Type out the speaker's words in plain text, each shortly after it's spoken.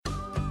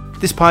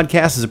This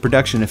podcast is a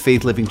production of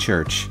Faith Living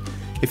Church.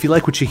 If you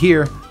like what you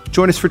hear,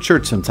 join us for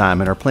church sometime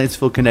at our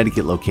Plantsville,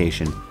 Connecticut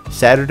location,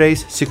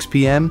 Saturdays, 6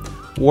 p.m.,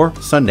 or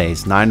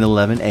Sundays, 9 and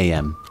 11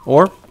 a.m.,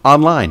 or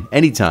online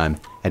anytime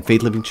at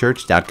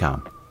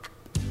faithlivingchurch.com.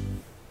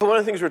 One of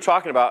the things we were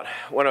talking about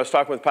when I was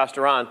talking with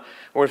Pastor Ron,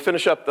 we're going to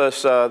finish up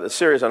this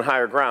series on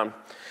higher ground.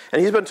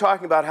 And he's been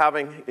talking about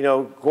having,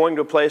 going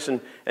to a place and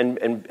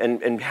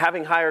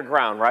having higher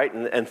ground, right?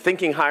 And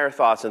thinking higher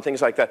thoughts and things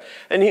like that.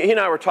 And he and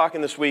I were talking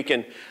this week,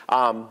 and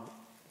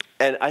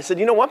I said,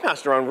 you know what,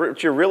 Pastor Ron,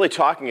 what you're really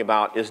talking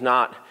about is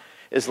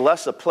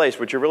less a place.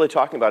 What you're really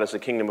talking about is the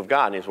kingdom of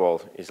God.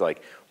 And he's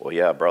like, well,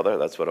 yeah, brother,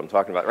 that's what I'm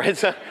talking about, right?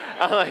 So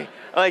I'm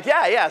like,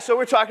 yeah. So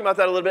we're talking about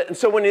that a little bit. And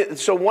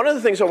so one of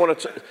the things I want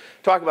to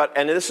talk about,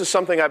 and this is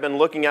something I've been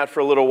looking at for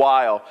a little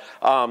while,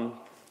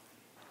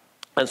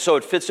 and so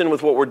it fits in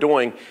with what we're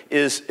doing,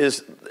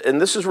 is and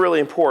this is really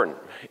important,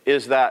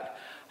 is that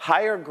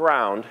higher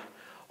ground,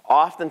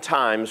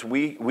 oftentimes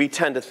we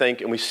tend to think,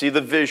 and we see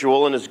the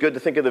visual, and it's good to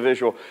think of the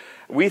visual,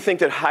 we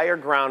think that higher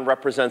ground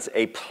represents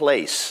a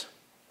place.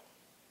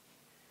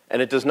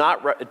 And that's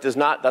not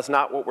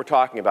what we're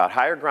talking about.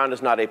 Higher ground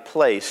is not a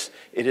place,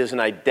 it is an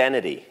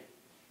identity.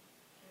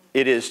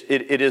 It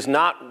is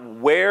not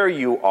where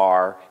you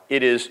are,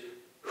 it is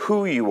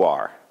who you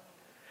are.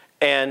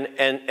 And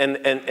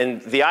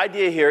the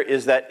idea here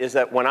is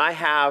that when I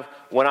have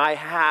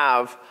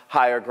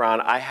higher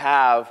ground, I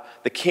have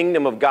the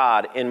kingdom of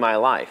God in my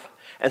life.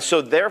 And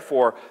so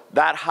therefore,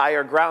 that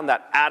higher ground,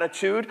 that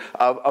attitude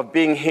of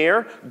being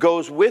here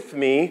goes with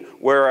me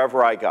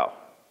wherever I go.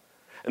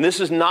 And this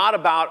is not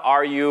about,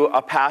 are you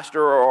a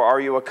pastor or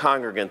are you a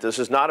congregant? This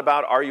is not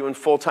about, are you in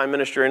full-time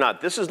ministry or not?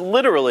 This is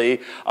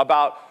literally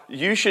about,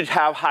 you should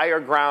have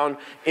higher ground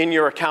in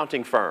your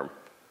accounting firm.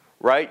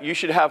 Right? You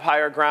should have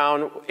higher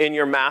ground in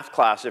your math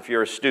class if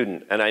you're a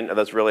student. And I know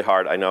that's really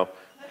hard, I know.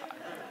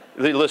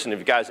 Listen, if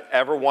you guys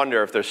ever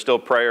wonder if there's still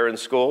prayer in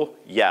school,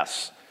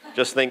 yes.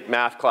 Just think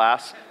math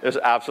class, there's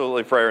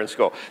absolutely prayer in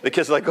school. The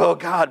kids are like, oh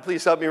God,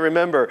 please help me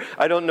remember.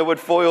 I don't know what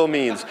FOIL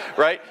means,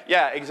 right?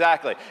 Yeah,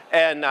 exactly.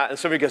 And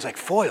somebody goes like,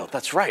 FOIL,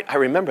 that's right, I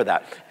remember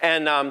that.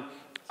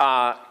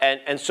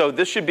 And so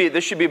this should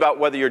be about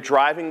whether you're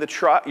driving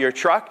your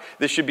truck.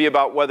 This should be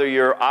about whether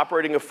you're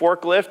operating a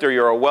forklift, or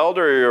you're a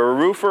welder, or you're a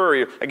roofer,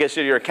 or I guess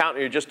you're an accountant,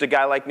 or you're just a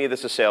guy like me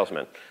that's a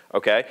salesman.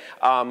 Okay?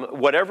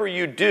 Whatever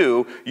you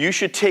do, you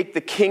should take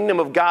the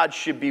kingdom of God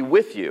should be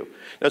with you.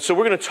 Now, so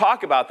we're going to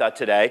talk about that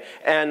today,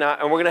 and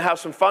we're going to have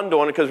some fun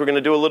doing it because we're going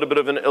to do a little bit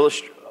of an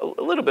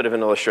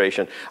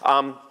illustration.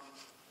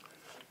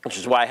 Which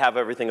is why I have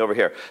everything over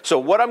here. So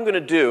what I'm going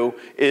to do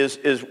is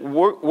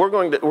we're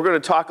going to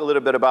talk a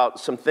little bit about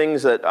some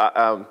things that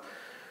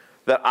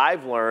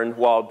I've learned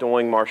while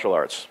doing martial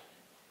arts.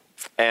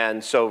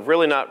 And so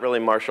really not really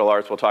martial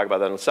arts. We'll talk about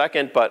that in a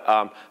second. But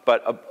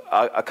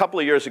a couple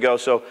of years ago,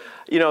 so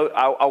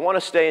I want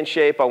to stay in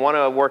shape. I want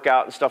to work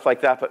out and stuff like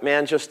that. But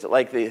man, just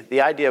like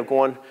the idea of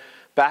going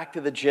back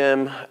to the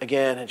gym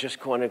again and just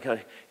going to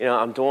kind of,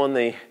 I'm doing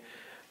the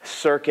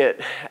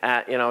circuit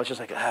at, it's just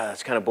like,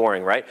 it's kind of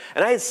boring, right?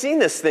 And I had seen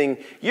this thing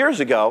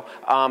years ago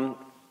on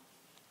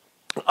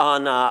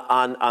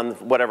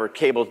whatever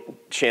cable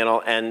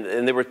channel,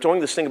 and they were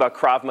doing this thing about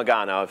Krav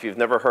Maga. Now, if you've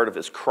never heard of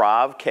this,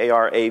 Krav,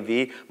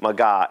 K-R-A-V,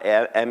 Maga,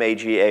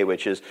 M-A-G-A,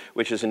 which is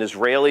an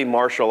Israeli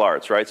martial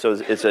arts, right? So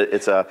it's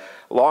a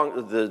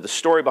long. The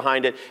story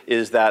behind it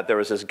is that there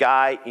was this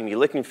guy, Amy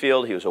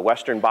Lichtenfield. He was a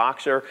Western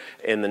boxer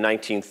in the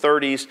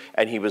 1930s,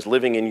 and he was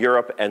living in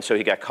Europe, and so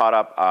he got caught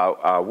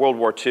up World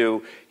War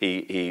II.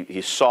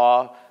 He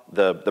saw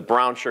the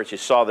brown shirts. He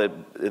saw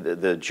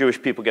the Jewish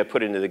people get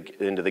put into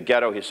the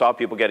ghetto. He saw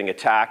people getting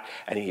attacked,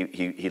 and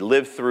he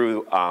lived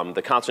through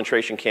the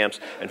concentration camps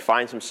and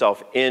finds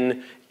himself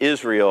in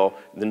Israel,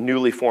 the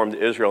newly formed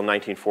Israel in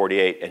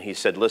 1948. And he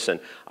said, "Listen,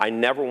 I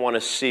never want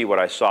to see what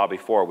I saw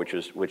before, which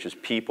is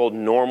people,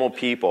 normal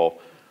people,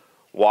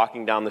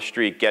 walking down the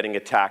street getting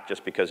attacked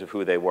just because of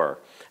who they were."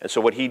 And so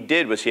what he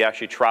did was he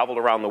actually traveled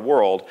around the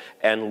world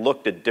and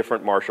looked at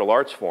different martial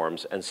arts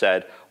forms and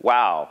said,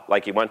 wow,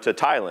 like he went to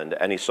Thailand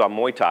and he saw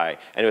Muay Thai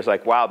and he was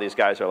like, wow, these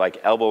guys are like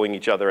elbowing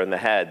each other in the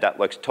head. That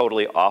looks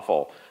totally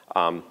awful.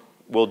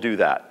 We'll do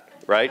that.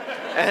 Right?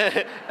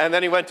 And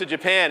then he went to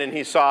Japan and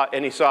he saw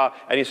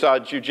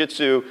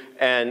jiu-jitsu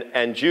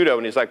and judo,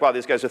 and he's like, wow,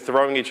 these guys are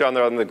throwing each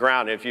other on the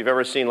ground. And if you've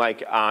ever seen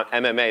like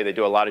MMA, they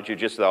do a lot of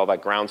jiu-jitsu, all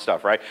that ground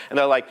stuff, right? And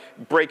they're like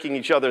breaking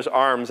each other's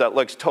arms. That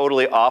looks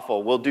totally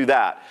awful. We'll do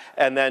that.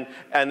 And then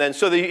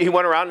so he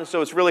went around, and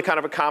so it's really kind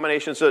of a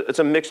combination. So it's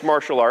a mixed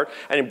martial art,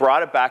 and he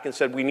brought it back and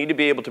said we need to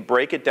be able to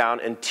break it down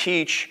and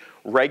teach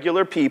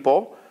regular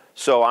people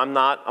So I'm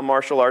not a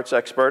martial arts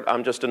expert.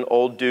 I'm just an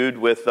old dude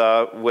with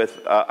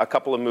a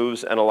couple of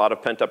moves and a lot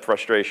of pent-up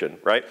frustration,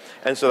 right?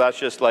 And so that's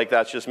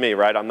just me,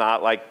 right? I'm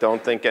not like,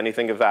 don't think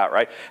anything of that,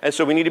 right? And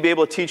so we need to be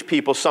able to teach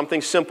people something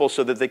simple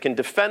so that they can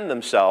defend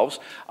themselves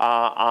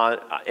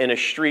in a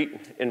street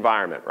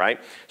environment,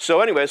 right?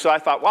 So anyway, so I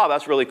thought, wow,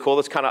 that's really cool.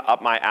 That's kind of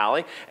up my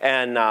alley.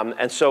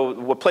 And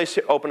so a place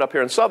opened up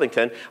here in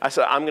Southington. I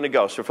said, I'm going to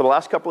go. So for the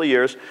last couple of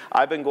years,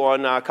 I've been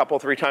going a couple,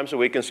 3 times a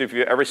week. And so if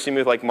you ever see me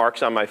with like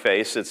marks on my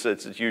face,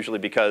 it's usually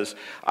because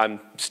I'm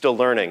still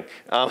learning.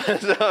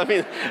 So I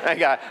mean, I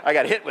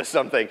got hit with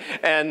something,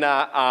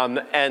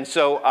 and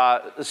so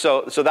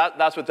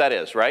that's what that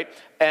is, right?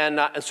 And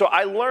so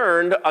I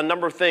learned a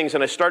number of things,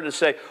 and I started to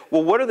say,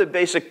 well, what are the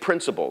basic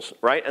principles,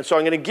 right? And so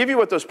I'm going to give you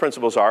what those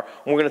principles are,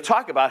 and we're going to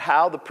talk about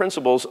how the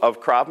principles of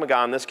Krav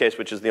Maga, in this case,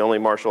 which is the only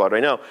martial art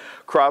I know,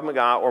 Krav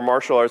Maga or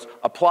martial arts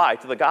apply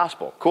to the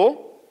gospel.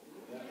 Cool?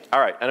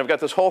 All right, and I've got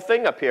this whole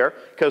thing up here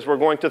because we're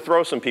going to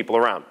throw some people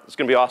around. It's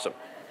going to be awesome.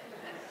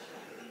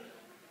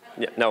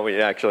 Yeah, no, we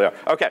actually are.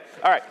 Okay,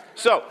 all right.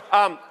 So,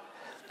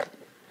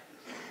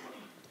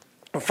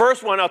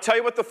 first one, I'll tell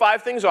you what the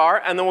 5 things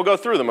are, and then we'll go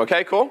through them,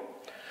 okay? Cool?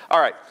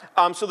 All right.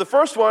 So the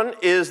first one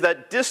is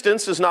that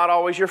distance is not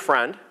always your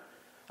friend.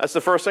 That's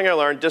the first thing I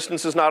learned.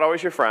 Distance is not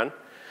always your friend.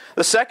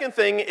 The second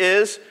thing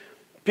is,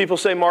 people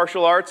say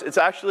martial arts. It's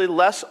actually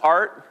less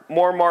art,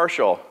 more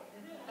martial.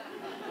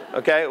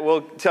 Okay,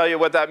 we'll tell you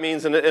what that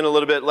means in a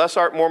little bit. Less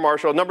art, more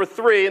martial. Number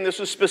 3, and this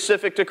is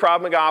specific to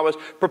Krav Maga, was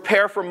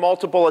prepare for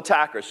multiple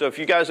attackers. So if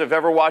you guys have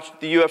ever watched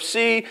the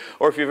UFC,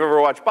 or if you've ever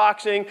watched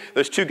boxing,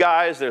 there's 2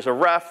 guys, there's a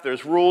ref,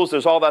 there's rules,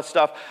 there's all that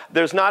stuff.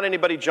 There's not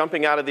anybody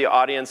jumping out of the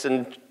audience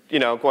and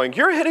going,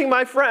 you're hitting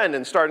my friend,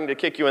 and starting to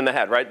kick you in the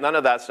head, right? None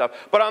of that stuff.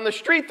 But on the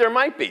street, there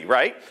might be,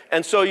 right?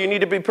 And so you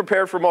need to be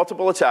prepared for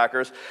multiple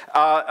attackers.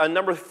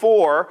 Number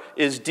 4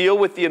 is deal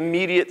with the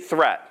immediate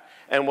threat.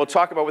 And we'll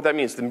talk about what that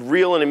means, the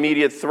real and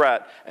immediate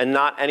threat and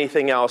not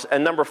anything else.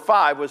 And number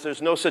 5 was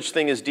there's no such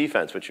thing as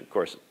defense, which of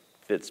course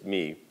fits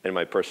me and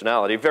my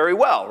personality very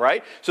well,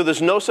 right? So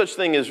there's no such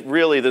thing as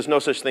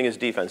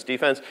defense.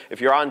 Defense, if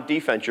you're on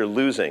defense, you're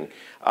losing.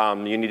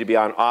 You need to be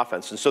on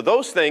offense. And so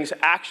those things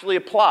actually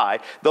apply,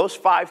 those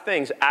 5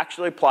 things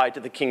actually apply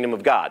to the kingdom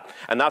of God.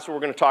 And that's what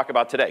we're going to talk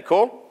about today.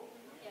 Cool?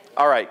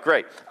 All right,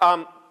 great.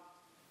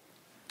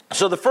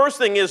 So the first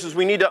thing is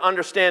we need to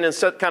understand and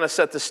set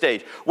the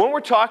stage. When we're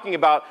talking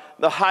about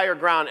the higher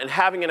ground and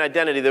having an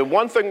identity, the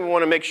one thing we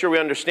want to make sure we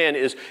understand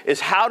is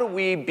how do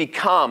we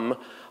become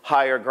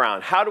higher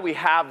ground? How do we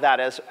have that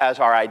as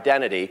our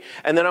identity?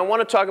 And then I want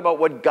to talk about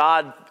what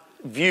God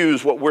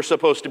views what we're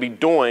supposed to be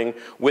doing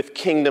with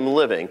kingdom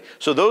living.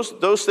 So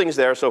those things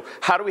there. So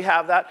how do we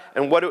have that?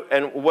 And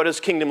what does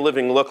kingdom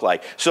living look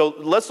like? So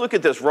let's look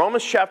at this.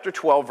 Romans chapter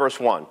 12, verse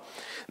 1.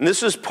 And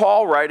this is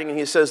Paul writing, and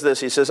he says this.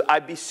 He says, I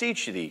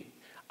beseech you,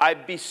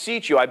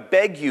 I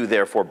beg you,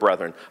 therefore,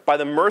 brethren, by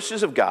the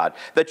mercies of God,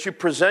 that you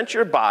present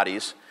your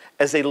bodies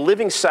as a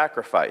living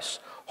sacrifice,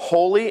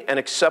 holy and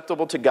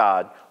acceptable to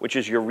God, which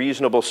is your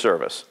reasonable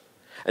service.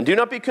 And do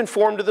not be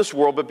conformed to this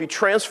world, but be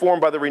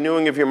transformed by the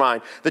renewing of your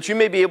mind, that you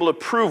may be able to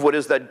prove what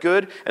is that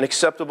good and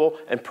acceptable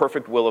and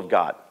perfect will of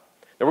God.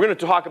 Now, we're going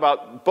to talk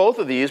about both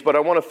of these, but I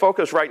want to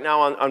focus right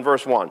now on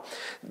verse 1.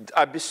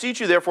 I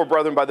beseech you, therefore,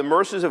 brethren, by the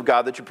mercies of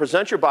God, that you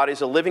present your bodies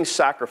a living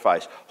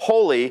sacrifice,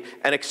 holy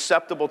and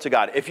acceptable to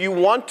God. If you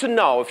want to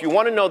know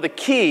the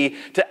key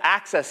to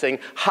accessing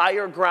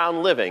higher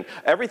ground living,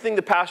 everything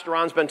that Pastor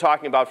Ron's been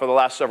talking about for the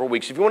last several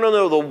weeks, if you want to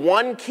know the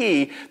one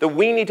key that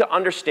we need to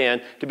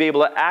understand to be able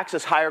to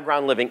access higher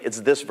ground living,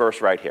 it's this verse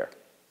right here.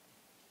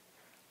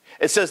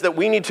 It says that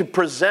we need to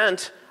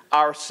present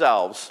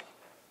ourselves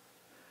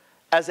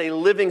as a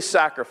living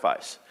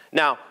sacrifice.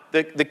 Now,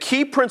 the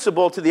key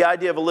principle to the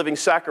idea of a living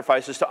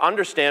sacrifice is to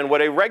understand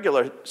what a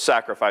regular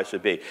sacrifice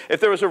would be.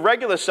 If there was a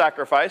regular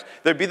sacrifice,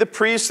 there'd be the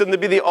priest and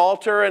there'd be the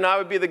altar, and I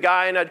would be the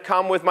guy, and I'd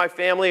come with my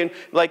family, and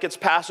like it's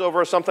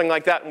Passover or something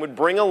like that, and would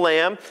bring a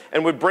lamb,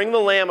 and would bring the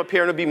lamb up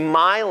here, and it'd be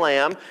my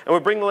lamb, and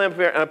would bring the lamb up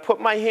here, and I'd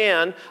put my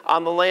hand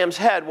on the lamb's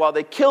head while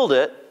they killed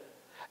it,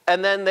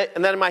 and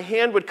then my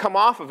hand would come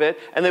off of it,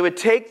 and they would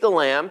take the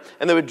lamb,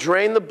 and they would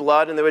drain the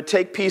blood, and they would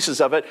take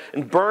pieces of it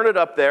and burn it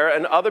up there,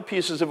 and other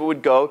pieces of it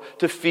would go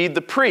to feed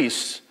the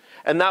priests.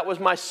 And that was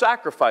my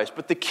sacrifice.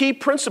 But the key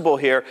principle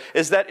here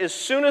is that as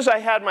soon as I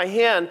had my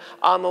hand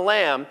on the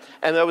lamb,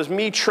 and that was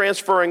me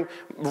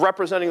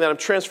representing that I'm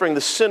transferring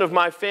the sin of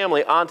my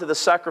family onto the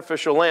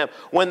sacrificial lamb,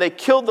 when they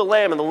killed the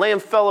lamb and the lamb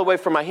fell away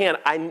from my hand,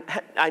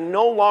 I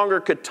no longer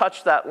could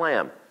touch that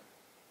lamb.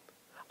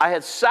 I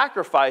had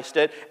sacrificed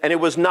it, and it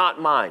was not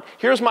mine.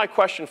 Here's my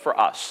question for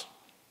us.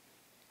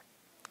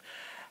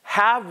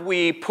 Have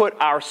we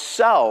put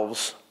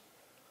ourselves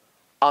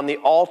on the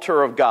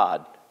altar of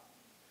God?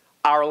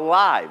 Our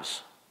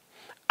lives,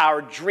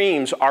 our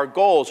dreams, our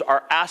goals,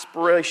 our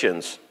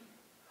aspirations,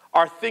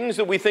 our things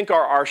that we think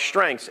are our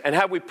strengths, and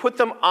have we put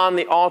them on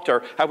the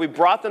altar? Have we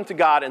brought them to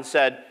God and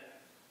said,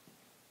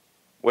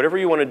 whatever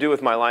you want to do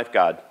with my life,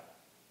 God,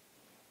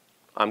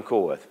 I'm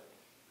cool with,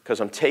 because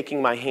I'm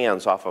taking my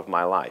hands off of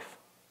my life,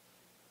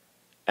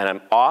 and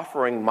I'm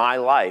offering my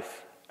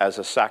life as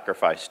a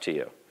sacrifice to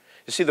you.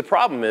 You see, the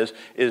problem is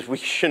we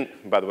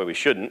shouldn't, by the way, we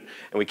shouldn't,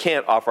 and we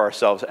can't offer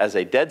ourselves as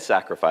a dead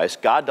sacrifice.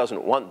 God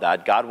doesn't want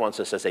that. God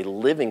wants us as a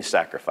living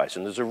sacrifice.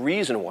 And there's a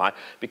reason why,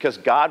 because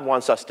God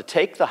wants us to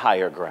take the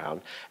higher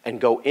ground and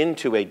go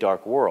into a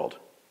dark world.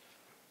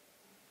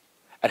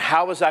 And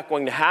how is that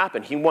going to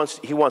happen? He wants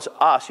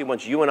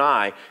you and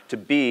I to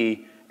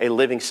be a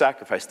living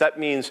sacrifice. That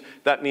means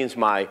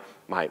my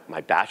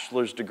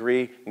bachelor's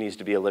degree needs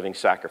to be a living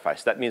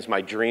sacrifice. That means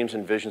my dreams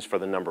and visions for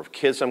the number of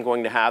kids I'm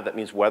going to have. That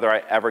means whether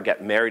I ever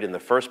get married in the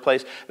first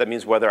place. That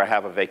means whether I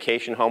have a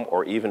vacation home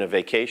or even a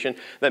vacation.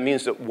 That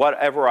means that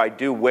whatever I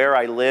do, where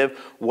I live,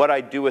 what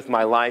I do with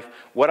my life,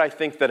 what I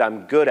think that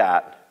I'm good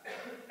at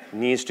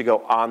needs to go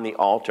on the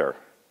altar.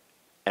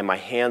 And my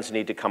hands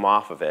need to come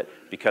off of it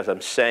because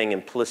I'm saying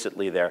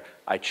implicitly there,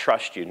 I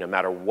trust you. No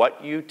matter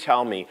what you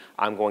tell me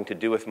I'm going to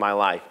do with my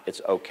life,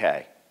 it's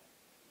okay.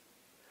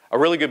 A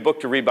really good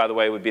book to read, by the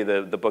way, would be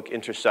the book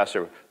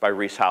Intercessor by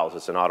Rees Howells.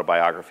 It's an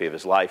autobiography of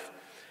his life.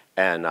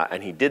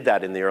 And he did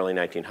that in the early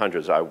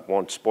 1900s. I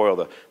won't spoil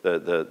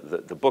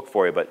the book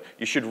for you, but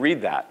you should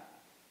read that.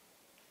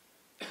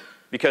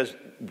 Because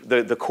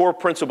the core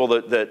principle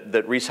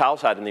that Rees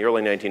Howells had in the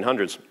early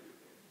 1900s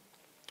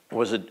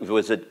was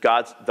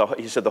that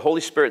he said, the Holy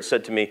Spirit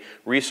said to me,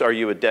 Rees, are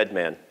you a dead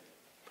man?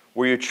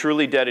 Were you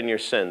truly dead in your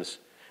sins?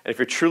 And if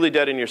you're truly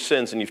dead in your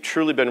sins and you've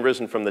truly been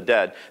risen from the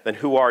dead, then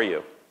who are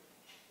you?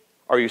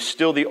 Are you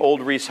still the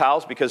old Rees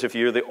Howells? Because if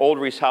you're the old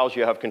Rees Howells,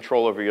 you have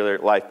control over your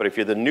life. But if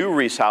you're the new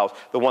Rees Howells,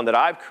 the one that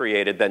I've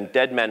created, then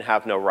dead men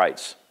have no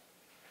rights.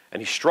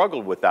 And he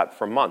struggled with that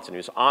for months, and he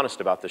was honest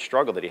about the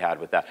struggle that he had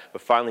with that.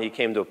 But finally, he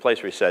came to a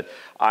place where he said,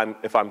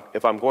 if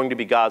I'm going to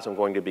be God's, I'm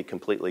going to be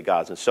completely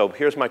God's. And so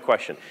here's my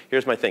question.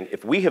 Here's my thing.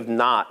 If we have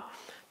not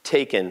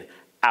taken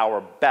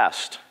our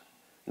best,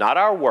 not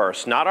our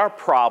worst, not our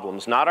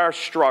problems, not our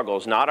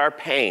struggles, not our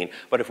pain,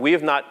 but if we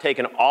have not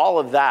taken all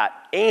of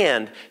that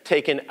and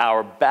taken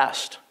our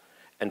best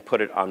and put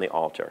it on the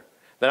altar,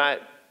 then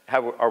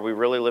are we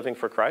really living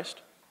for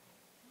Christ?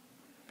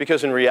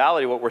 Because in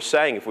reality, what we're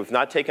saying, if we've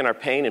not taken our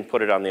pain and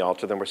put it on the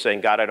altar, then we're saying,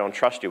 God, I don't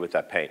trust you with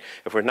that pain.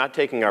 If we're not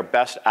taking our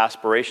best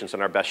aspirations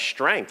and our best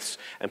strengths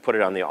and put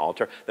it on the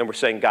altar, then we're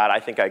saying, God, I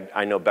think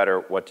I know better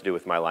what to do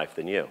with my life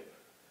than you.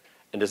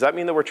 And does that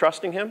mean that we're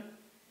trusting him?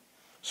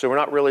 So we're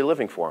not really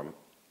living for him,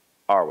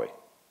 are we?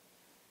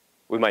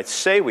 We might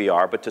say we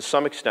are, but to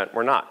some extent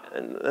we're not.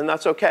 And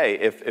that's okay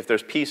if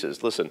there's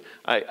pieces. Listen,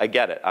 I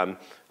get it.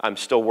 I'm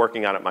still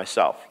working on it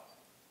myself.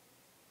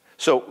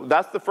 So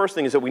that's the first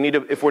thing, is that we need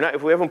to, if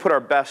we haven't put our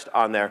best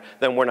on there,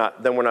 then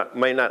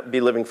might not be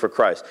living for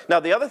Christ. Now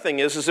the other thing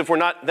is if we're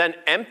not then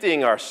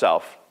emptying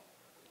ourselves.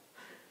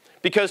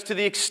 Because to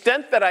the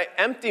extent that I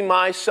empty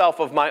myself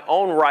of my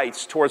own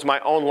rights towards my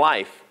own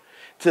life,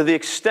 to the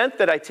extent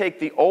that I take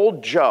the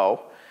old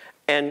Joe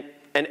and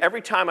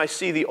every time I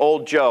see the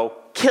old Joe,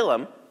 kill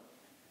him,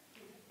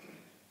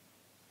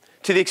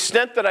 to the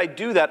extent that I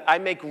do that, I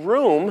make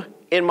room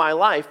in my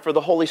life for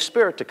the Holy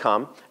Spirit to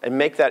come and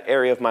make that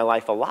area of my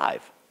life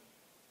alive.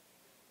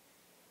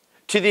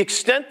 To the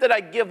extent that I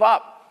give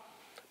up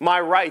my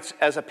rights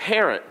as a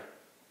parent,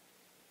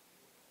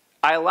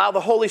 I allow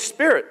the Holy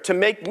Spirit to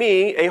make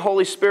me a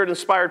Holy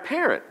Spirit-inspired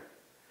parent.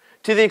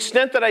 To the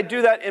extent that I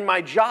do that in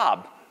my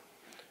job,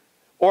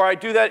 or I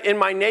do that in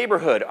my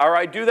neighborhood, or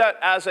I do that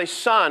as a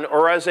son,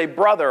 or as a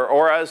brother,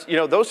 or as,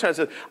 those kinds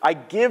of, I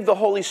give the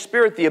Holy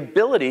Spirit the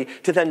ability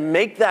to then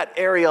make that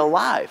area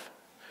alive.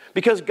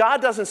 Because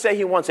God doesn't say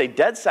he wants a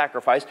dead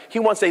sacrifice, he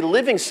wants a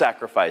living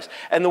sacrifice.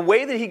 And the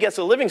way that he gets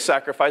a living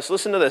sacrifice,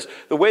 listen to this,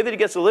 the way that he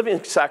gets a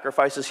living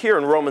sacrifice is here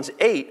in Romans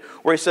 8,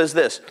 where he says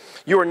this,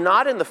 you are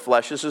not in the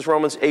flesh, this is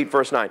Romans 8,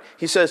 verse 9.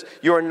 He says,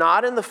 you are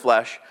not in the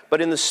flesh, but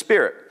in the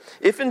Spirit,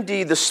 if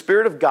indeed the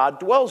Spirit of God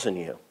dwells in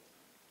you.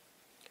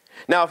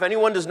 Now, if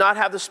anyone does not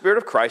have the Spirit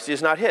of Christ, he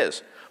is not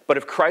his. But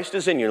if Christ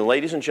is in you, and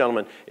ladies and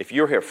gentlemen, if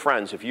you're here,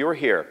 friends, if you're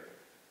here,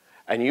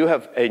 and you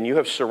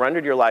have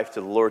surrendered your life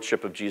to the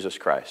Lordship of Jesus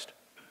Christ,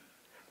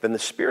 then the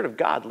Spirit of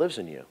God lives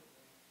in you.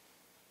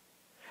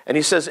 And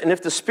he says, and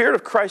if the Spirit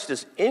of Christ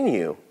is in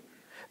you,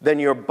 then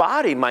your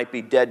body might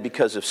be dead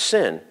because of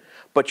sin,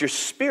 but your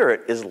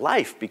spirit is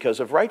life because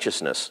of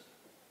righteousness.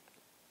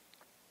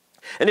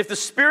 And if the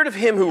Spirit of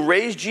him who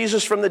raised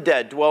Jesus from the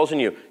dead dwells in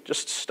you,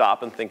 just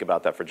stop and think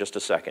about that for just a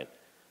second.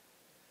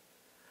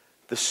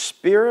 The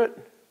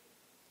Spirit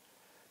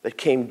that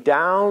came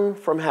down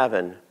from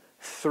heaven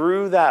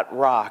through that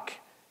rock,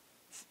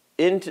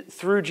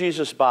 through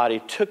Jesus'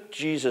 body, took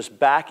Jesus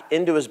back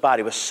into his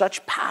body with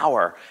such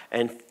power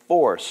and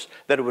force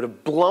that it would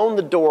have blown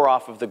the door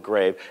off of the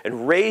grave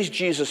and raised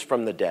Jesus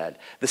from the dead.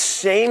 The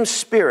same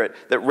Spirit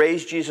that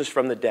raised Jesus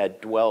from the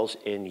dead dwells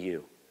in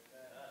you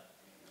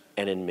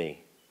and in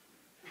me.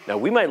 Now,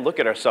 we might look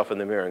at ourselves in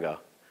the mirror and go,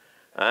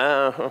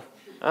 I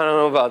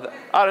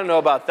don't know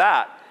about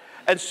that.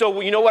 And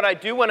so, you know what I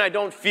do when I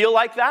don't feel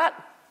like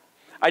that?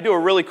 I do a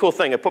really cool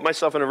thing. I put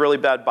myself in a really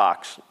bad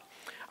box.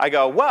 I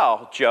go,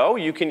 well, Joe,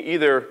 you can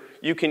either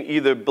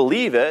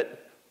believe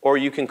it or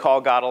you can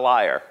call God a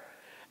liar.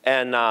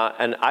 And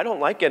I don't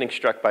like getting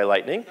struck by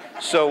lightning.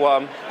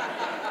 So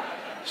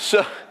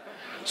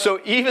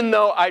even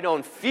though I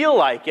don't feel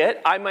like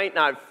it, I might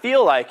not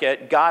feel like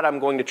it, God, I'm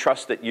going to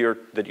trust that you're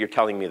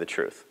telling me the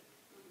truth.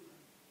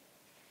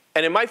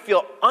 And it might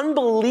feel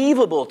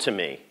unbelievable to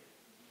me,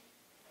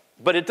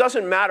 but it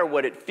doesn't matter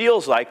what it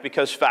feels like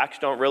because facts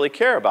don't really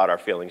care about our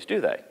feelings,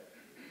 do they?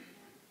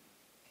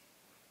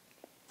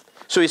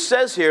 So he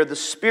says here, the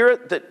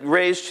Spirit that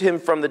raised him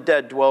from the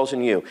dead dwells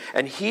in you.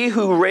 And he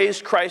who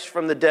raised Christ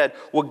from the dead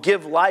will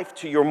give life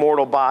to your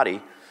mortal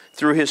body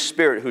through his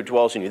Spirit who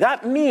dwells in you.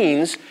 That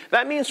means,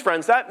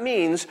 friends,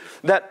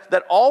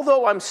 that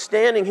although I'm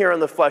standing here in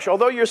the flesh,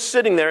 although you're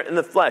sitting there in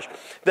the flesh,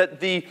 that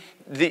the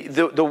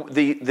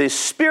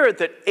Spirit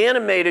that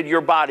animated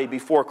your body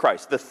before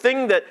Christ, the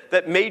thing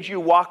that made you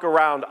walk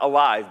around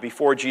alive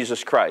before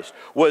Jesus Christ,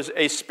 was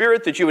a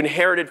spirit that you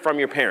inherited from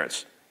your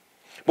parents.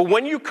 But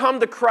when you come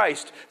to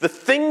Christ, the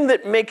thing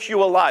that makes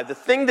you alive, the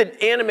thing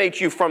that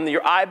animates you from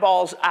your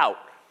eyeballs out,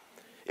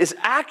 is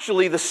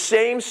actually the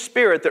same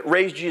Spirit that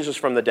raised Jesus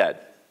from the dead.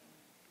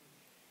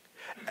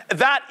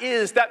 That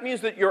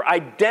means that your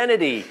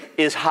identity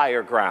is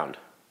higher ground.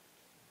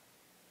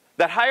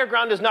 That higher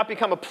ground does not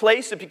become a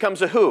place, it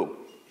becomes a who.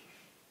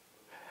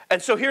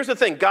 And so here's the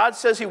thing. God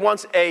says he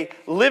wants a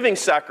living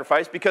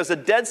sacrifice because a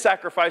dead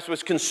sacrifice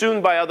was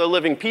consumed by other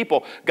living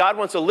people. God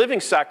wants a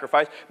living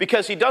sacrifice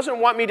because he doesn't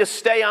want me to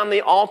stay on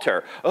the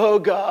altar. Oh,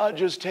 God,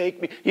 just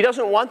take me. He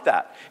doesn't want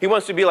that. He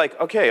wants to be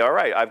like, okay, all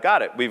right, I've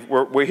got it.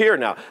 We're here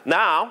now.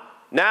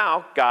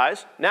 Now,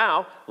 guys,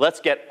 let's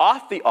get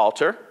off the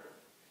altar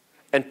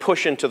and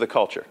push into the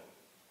culture.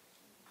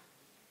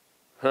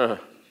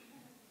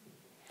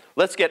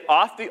 Let's get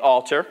off the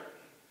altar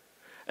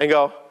and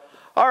go,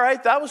 all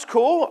right, that was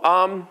cool.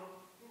 I'm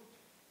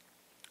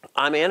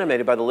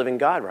animated by the living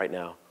God right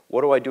now.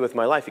 What do I do with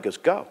my life? He goes,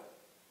 go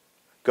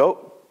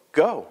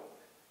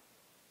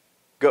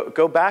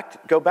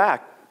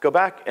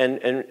back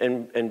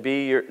and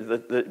be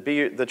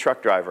the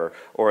truck driver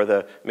or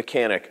the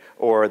mechanic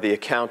or the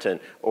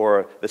accountant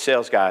or the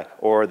sales guy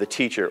or the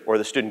teacher or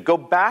the student. Go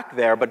back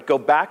there, but go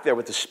back there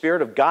with the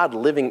Spirit of God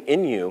living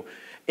in you.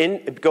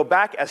 Go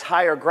back as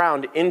higher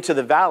ground into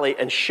the valley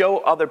and show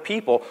other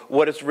people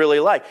what it's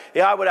really like.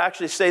 Yeah, I would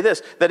actually say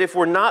this, that if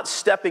we're not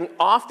stepping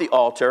off the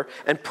altar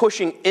and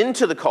pushing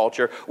into the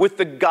culture with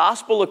the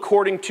gospel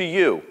according to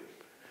you,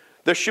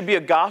 there should be a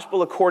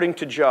gospel according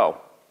to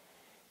Joe.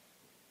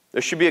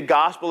 There should be a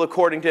gospel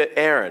according to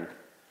Aaron.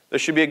 There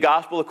should be a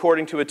gospel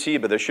according to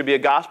Atiba. There should be a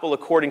gospel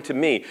according to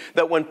me.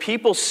 That when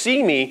people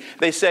see me,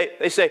 they say,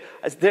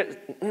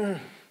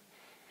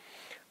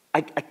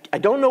 I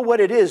don't know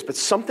what it is, but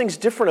something's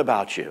different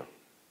about you.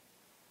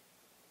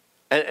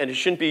 And it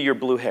shouldn't be your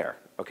blue hair,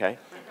 okay?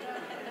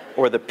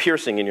 Or the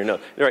piercing in your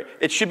nose. Right?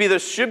 It should be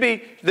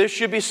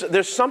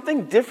there's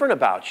something different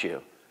about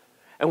you.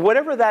 And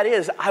whatever that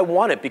is, I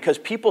want it because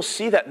people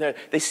see that and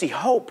they see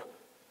hope,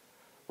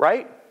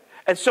 right?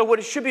 And so what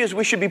it should be is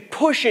we should be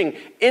pushing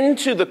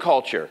into the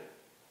culture.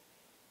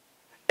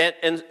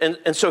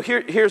 And so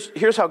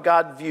here's how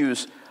God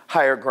views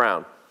higher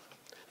ground.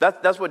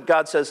 That's what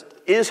God says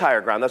is higher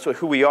ground. That's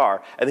who we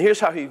are. And here's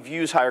how he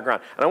views higher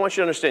ground. And I want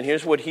you to understand,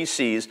 here's what he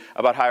sees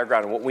about higher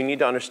ground. And what we need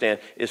to understand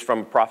is from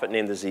a prophet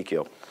named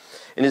Ezekiel.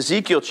 In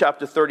Ezekiel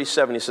chapter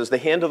 37, he says, the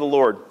hand of the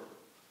Lord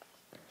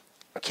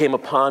came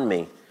upon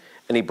me,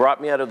 and he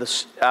brought me out in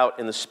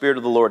the Spirit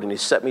of the Lord, and he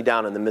set me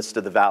down in the midst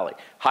of the valley.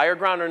 Higher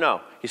ground or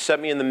no? He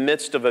set me in the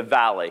midst of a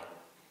valley.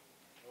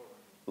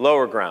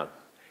 Lower ground.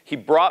 He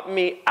brought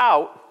me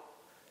out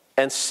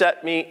and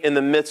set me in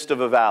the midst of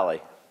a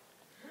valley.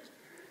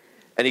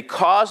 And he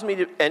caused me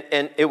to,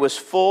 and it was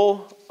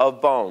full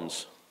of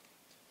bones.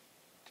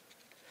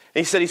 And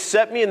he said, he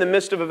set me in the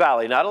midst of a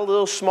valley, not a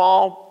little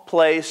small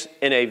place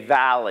in a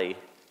valley,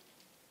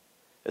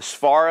 as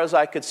far as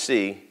I could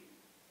see.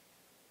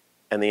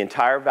 And the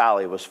entire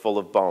valley was full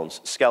of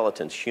bones,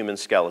 skeletons, human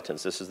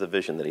skeletons. This is the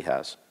vision that he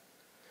has.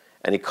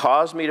 And he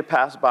caused me to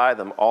pass by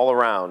them all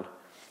around.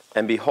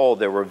 And behold,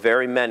 there were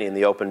very many in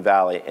the open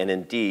valley, and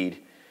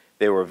indeed,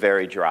 they were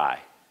very dry.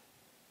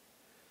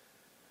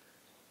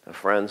 Now,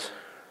 friends,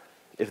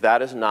 if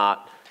that is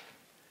not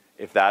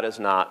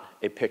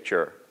a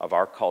picture of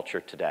our culture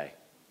today,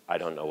 I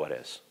don't know what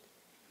is.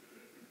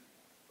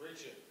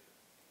 Preach it.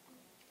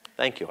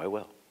 Thank you, I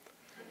will.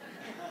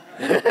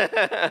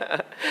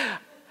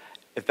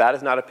 If that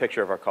is not a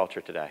picture of our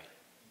culture today.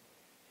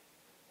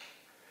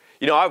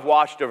 You know, I've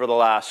watched over the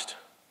last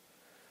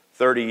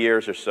 30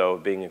 years or so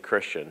of being a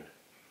Christian,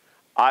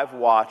 I've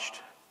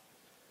watched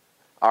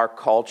our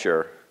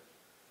culture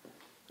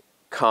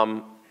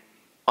come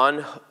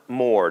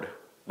unmoored,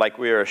 like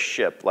we are a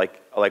ship,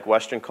 like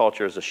Western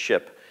culture is a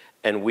ship,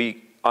 and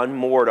we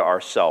unmoored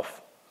ourselves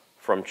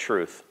from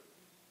truth.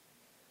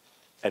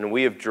 And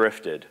we have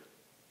drifted,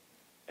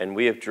 and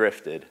we have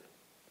drifted,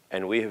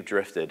 and we have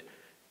drifted.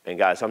 And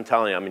guys, I'm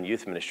telling you, I'm in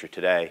youth ministry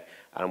today,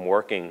 and I'm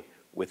working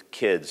with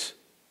kids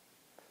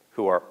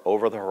who are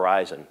over the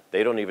horizon.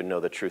 They don't even know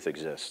the truth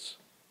exists.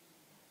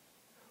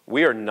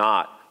 We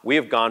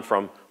have gone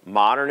from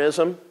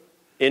modernism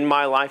in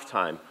my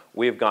lifetime,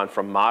 we have gone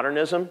from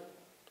modernism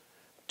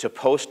to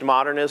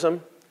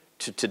postmodernism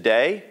to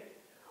today.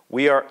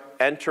 We are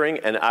entering,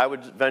 and I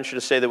would venture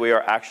to say that we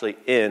are actually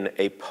in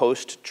a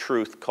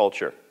post-truth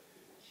culture.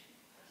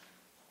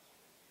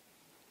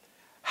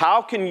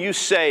 How can you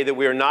say that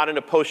we are not in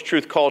a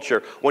post-truth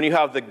culture when you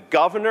have the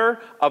governor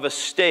of a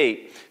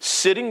state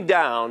sitting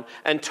down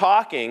and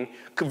talking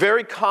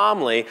very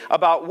calmly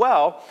about,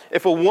 well,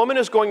 if a woman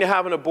is going to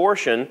have an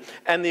abortion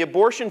and the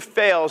abortion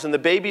fails and the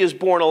baby is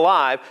born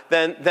alive,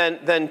 then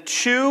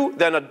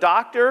a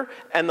doctor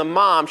and the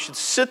mom should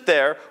sit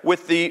there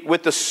with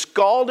the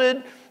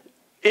scalded,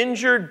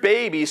 injured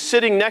baby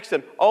sitting next to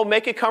them. Oh,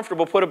 make it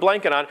comfortable, put a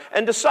blanket on,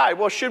 and decide,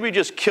 well, should we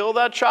just kill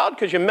that child?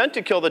 Because you meant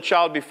to kill the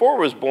child before it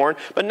was born,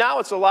 but now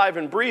it's alive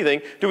and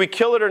breathing. Do we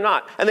kill it or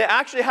not? And they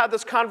actually had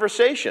this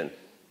conversation.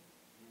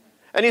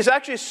 And he's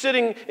actually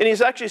sitting in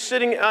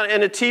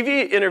a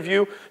TV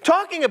interview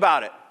talking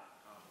about it.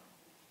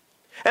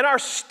 And our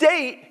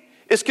state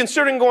is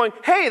considering going,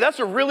 hey, that's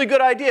a really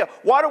good idea.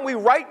 Why don't we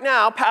right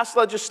now pass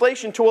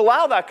legislation to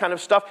allow that kind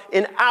of stuff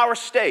in our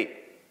state?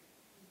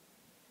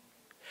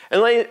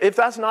 And if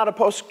that's not a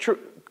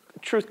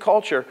post-truth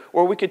culture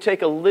where we could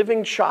take a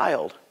living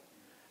child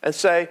and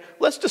say,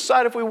 let's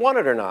decide if we want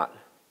it or not.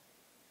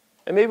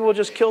 And maybe we'll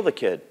just kill the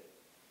kid.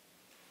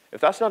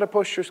 If that's not a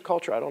post-truth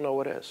culture, I don't know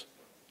what is.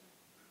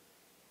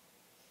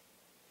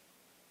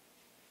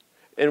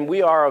 And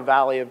we are a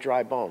valley of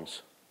dry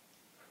bones.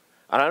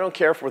 And I don't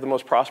care if we're the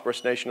most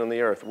prosperous nation on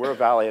the earth. We're a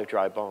valley of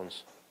dry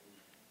bones.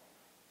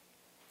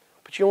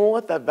 But you know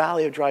what? That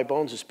valley of dry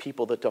bones is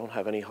people that don't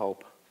have any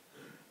hope.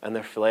 And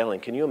they're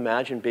flailing. Can you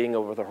imagine being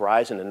over the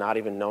horizon and not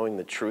even knowing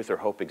the truth or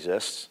hope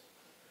exists?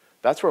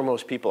 That's where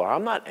most people are.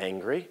 I'm not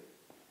angry.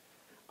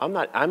 I'm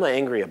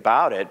angry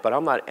about it, but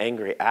I'm not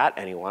angry at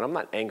anyone. I'm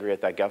not angry at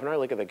that governor. I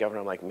look at the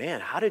governor, I'm like,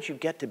 man, how did you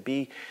get to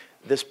be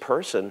this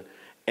person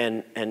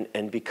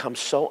and become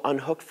so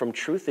unhooked from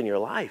truth in your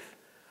life?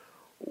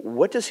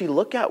 What does he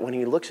look at when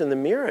he looks in the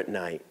mirror at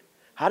night?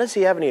 How does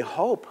he have any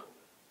hope?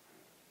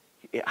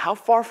 How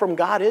far from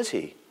God is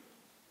he?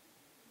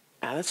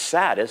 Now, that's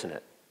sad, isn't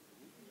it?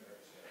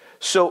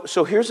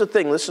 So here's the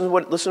thing. Listen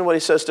to what he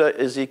says to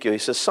Ezekiel. He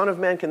says, Son of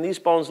man, can these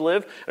bones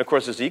live? And of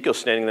course, Ezekiel's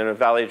standing there in a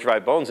valley of dry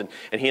bones, and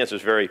he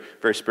answers very,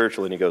 very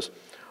spiritually, and he goes,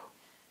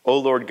 Oh,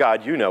 Lord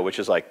God, you know, which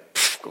is like,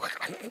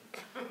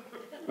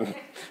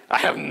 I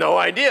have no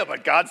idea,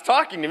 but God's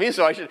talking to me,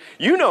 so I should,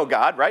 you know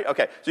God, right?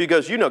 Okay, so he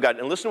goes, you know God,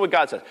 and listen to what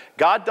God says.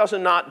 God does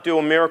not do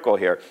a miracle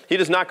here. He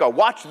does not go,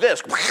 watch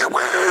this,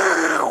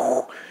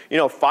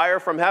 fire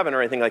from heaven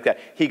or anything like that.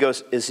 He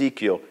goes,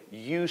 Ezekiel,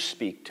 you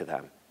speak to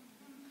them.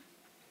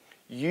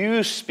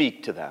 You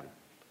speak to them.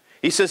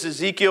 He says,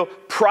 Ezekiel,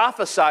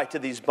 prophesy to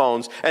these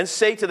bones and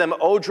say to them,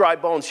 O dry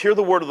bones, hear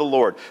the word of the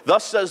Lord.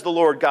 Thus says the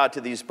Lord God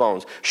to these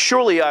bones.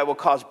 Surely I will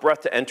cause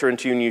breath to enter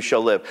into you and you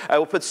shall live. I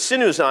will put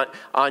sinews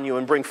on you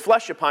and bring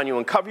flesh upon you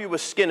and cover you with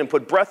skin and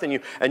put breath in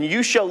you and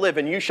you shall live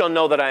and you shall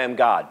know that I am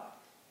God.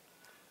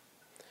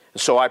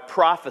 And so I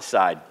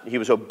prophesied. He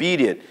was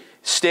obedient.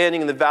 Standing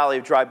in the valley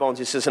of dry bones,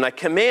 he says, and I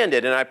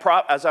commanded,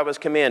 as I was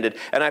commanded,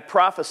 and I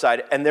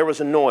prophesied, and there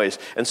was a noise,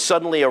 and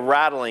suddenly a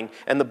rattling,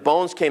 and the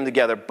bones came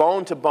together,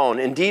 bone to bone.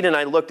 Indeed, and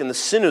I looked, and the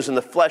sinews and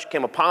the flesh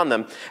came upon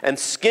them, and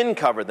skin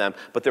covered them,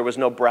 but there was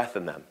no breath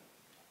in them.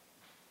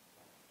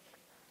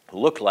 It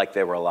looked like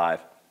they were alive,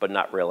 but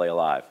not really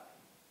alive.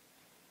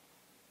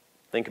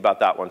 Think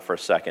about that one for a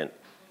second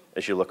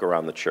as you look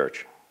around the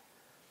church.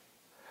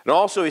 And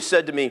also he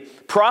said to me,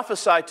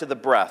 prophesy to the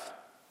breath.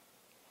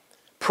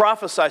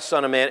 Prophesy,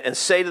 son of man, and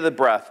say to the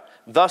breath,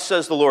 thus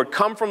says the Lord,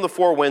 come from the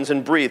four winds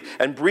and breathe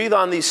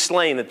on these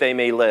slain that they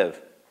may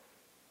live.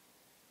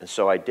 And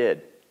so I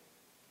did.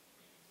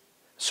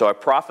 So I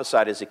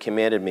prophesied as he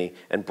commanded me,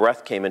 and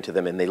breath came into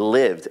them, and they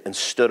lived and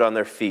stood on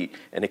their feet,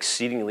 an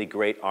exceedingly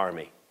great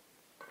army.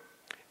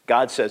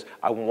 God says,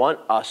 I want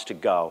us to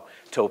go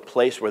to a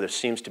place where there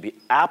seems to be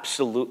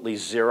absolutely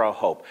zero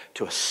hope,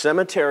 to a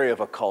cemetery of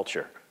a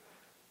culture,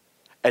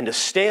 and to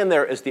stand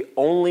there as the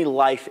only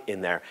life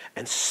in there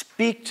and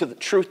speak to the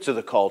truth to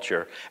the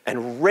culture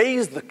and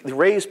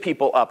raise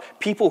people up,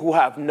 people who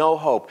have no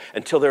hope,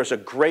 until there's a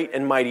great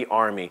and mighty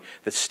army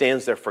that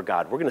stands there for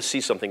God. We're going to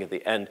see something at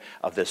the end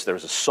of this.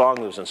 There's a song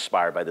that was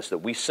inspired by this that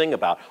we sing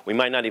about. We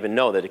might not even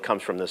know that it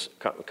comes from this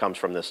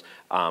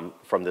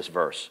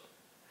verse.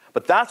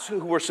 But that's who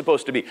we're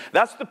supposed to be.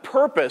 That's the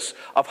purpose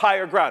of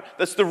Higher Ground.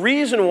 That's the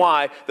reason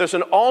why there's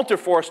an altar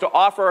for us to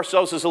offer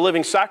ourselves as a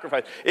living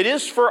sacrifice. It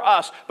is for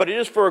us, but it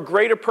is for a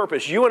greater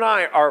purpose. You and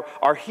I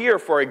are here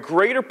for a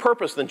greater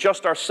purpose than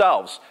just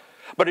ourselves.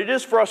 But it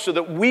is for us so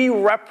that we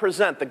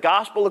represent the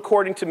gospel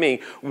according to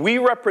me. We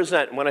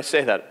represent, and when I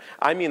say that,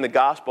 I mean the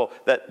gospel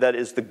that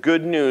is the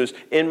good news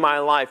in my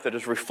life that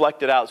is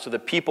reflected out so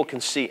that people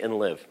can see and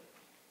live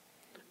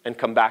and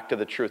come back to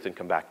the truth and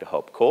come back to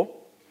hope. Cool?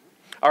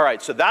 All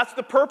right, so that's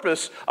the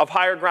purpose of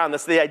Higher Ground.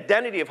 That's the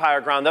identity of Higher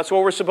Ground. That's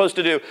what we're supposed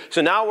to do.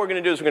 So now what we're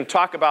going to do is we're going to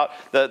talk about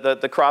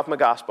the Krav Maga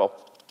gospel.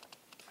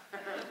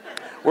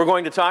 We're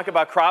going to talk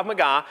about Krav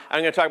Maga.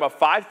 I'm going to talk about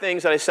 5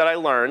 things that I said I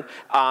learned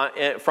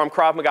from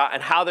Krav Maga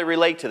and how they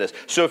relate to this.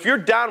 So if you're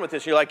down with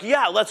this, you're like,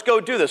 yeah, let's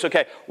go do this.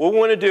 Okay, what we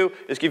want to do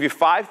is give you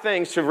 5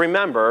 things to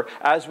remember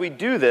as we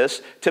do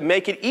this to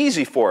make it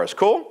easy for us.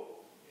 Cool?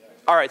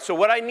 All right, so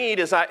what I need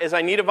is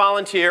I need a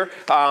volunteer,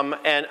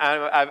 and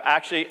I've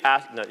actually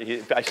asked, no,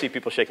 I see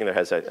people shaking their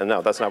heads,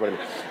 no, that's not what I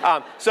mean.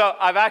 So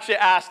I've actually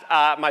asked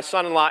my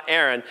son-in-law,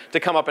 Aaron, to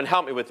come up and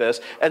help me with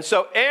this. And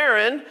so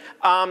Aaron's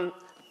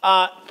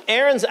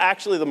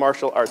actually the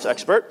martial arts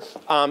expert.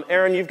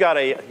 Aaron, you've got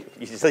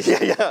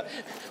yeah.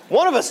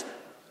 One of us,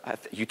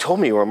 you told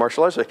me you were a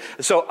martial arts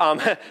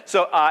expert.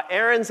 So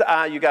Aaron's,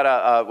 you got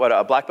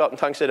a black belt in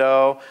Tang Soo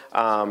Do.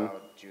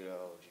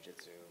 Judo,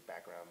 jiu-jitsu,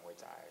 background, Muay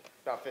Thai.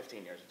 About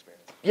 15 years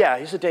experience. Yeah,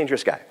 he's a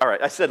dangerous guy. All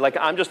right, I said,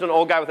 I'm just an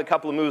old guy with a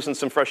couple of moves and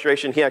some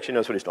frustration. He actually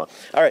knows what he's doing.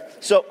 All right,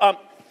 so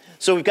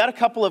we've got a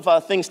couple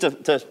of things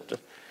to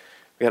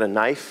we got a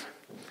knife,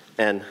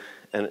 and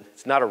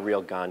it's not a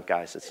real gun,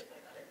 guys. It's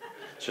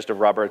just a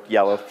rubber,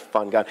 yellow,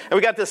 fun gun. And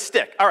we got this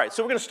stick. All right,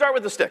 so we're going to start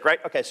with the stick, right?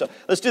 Okay, so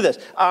let's do this.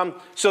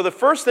 So the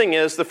first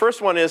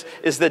one is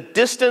that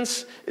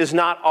distance is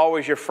not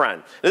always your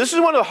friend. Now, this is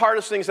one of the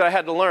hardest things that I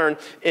had to learn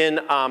in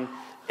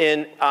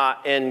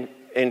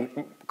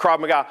Krav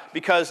Maga,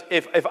 because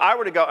if I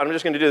were to go, I'm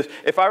just going to do this,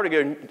 if I were to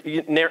go,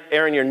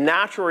 Aaron, your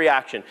natural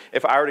reaction,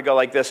 if I were to go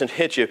like this and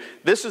hit you,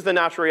 this is the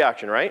natural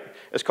reaction, right?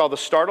 It's called the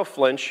startle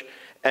flinch,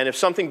 and if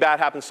something bad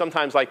happens,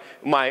 sometimes like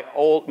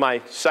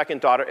my second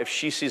daughter, if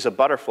she sees a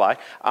butterfly,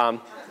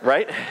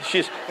 right?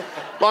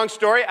 Long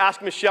story,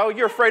 ask Michelle,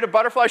 you're afraid of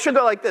butterflies? She'll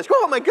go like this,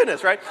 oh my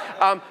goodness, right?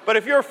 But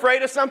if you're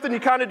afraid of something,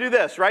 you kind of do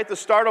this, right? The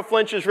startle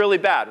flinch is really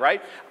bad,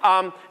 right?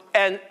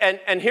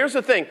 And here's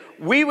the thing.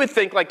 We would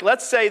think, like,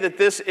 let's say that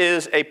this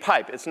is a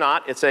pipe. It's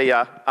not. It's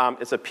a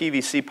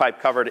PVC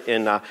pipe covered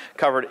in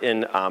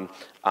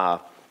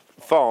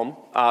foam.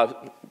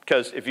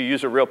 Because if you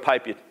use a real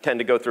pipe, you tend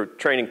to go through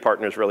training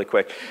partners really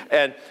quick.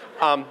 And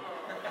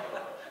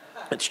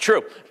it's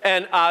true.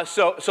 And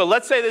so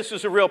let's say this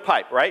is a real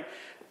pipe, right?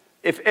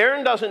 If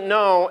Aaron doesn't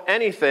know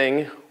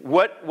anything,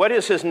 what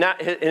is his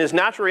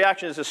natural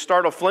reaction is this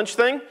startle flinch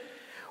thing?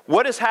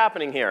 What is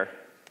happening here?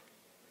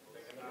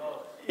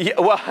 Yeah,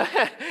 well,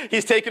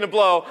 he's taking a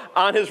blow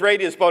on his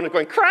radius bone and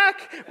going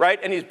crack, right?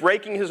 And he's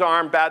breaking his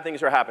arm. Bad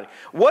things are happening.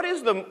 What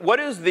is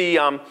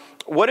the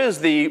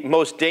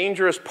most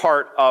dangerous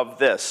part of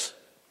this?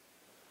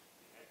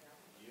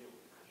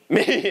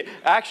 Me,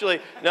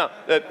 actually, no.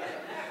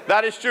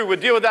 That is true. We'll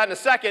deal with that in a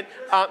second.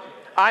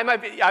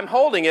 I'm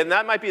holding it, and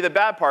that might be the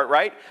bad part,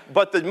 right?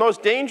 But the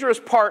most dangerous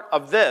part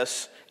of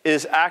this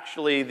is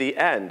actually the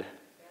end,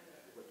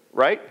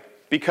 right?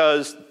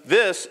 Because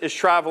this is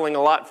traveling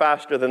a lot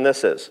faster than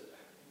this is,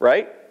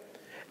 right?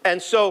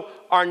 And so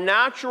our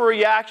natural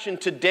reaction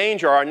to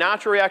danger, our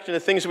natural reaction to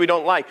things we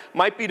don't like,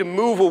 might be to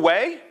move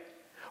away.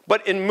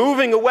 But in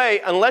moving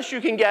away, unless you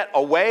can get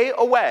away,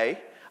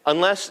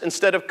 unless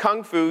instead of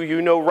kung fu,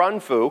 you know run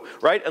fu,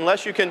 right?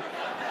 Unless you can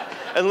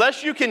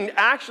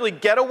actually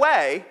get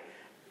away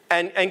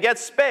and get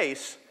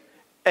space,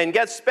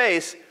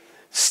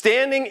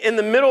 standing in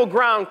the middle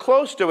ground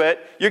close to it,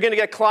 you're going to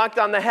get clocked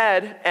on the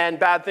head and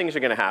bad things are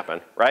going to happen,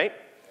 right?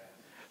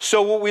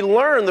 So what we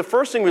learn, the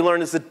first thing we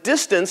learn is that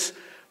distance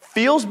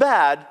feels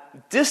bad.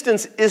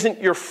 Distance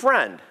isn't your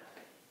friend.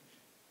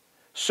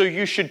 So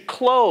you should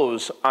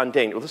close on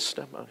danger. Let's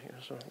step out here.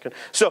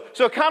 So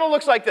it kind of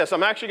looks like this.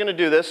 I'm actually going to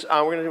do this.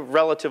 We're going to do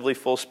relatively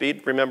full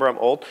speed. Remember, I'm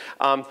old.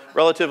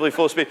 Relatively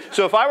full speed.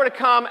 So if I were to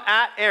come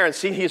at Aaron,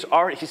 see, he's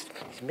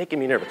making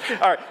me nervous.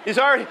 All right, he's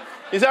already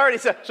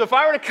said. So if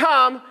I were to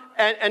come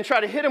and try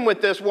to hit him with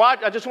this,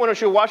 watch. I just want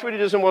to watch what he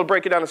does, and we'll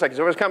break it down in a second.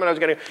 So if I was coming, I was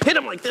going to hit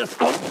him like this.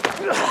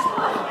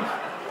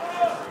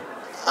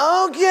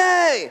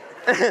 Okay.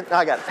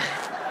 I got it.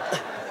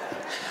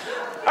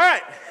 All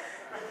right.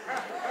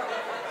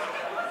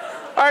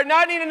 All right, now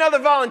I need another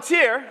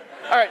volunteer.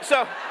 All right,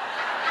 so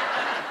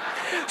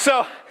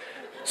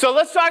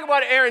let's talk about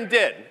what Aaron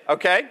did,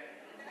 okay?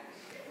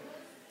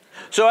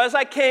 So as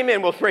I came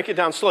in, we'll break it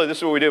down slowly. This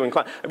is what we do in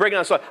class. I break it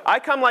down slowly. I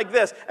come like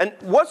this, and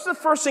what's the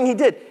first thing he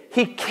did?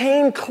 He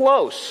came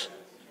close.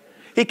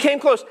 He came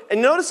close.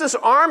 And notice this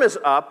arm is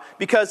up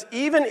because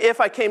even if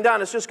I came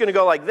down, it's just going to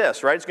go like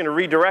this, right? It's going to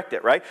redirect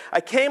it, right?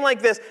 I came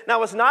like this.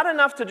 Now, it's not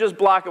enough to just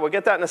block it. We'll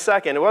get that in a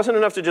second. It wasn't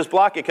enough to just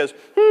block it because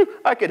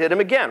I could hit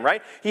him again,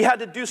 right? He had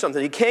to do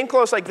something. He came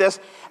close like this,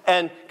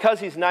 and because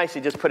he's nice,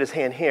 he just put his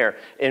hand here.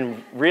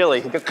 And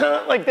really, he goes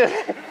like this,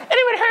 and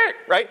it would hurt,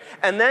 right?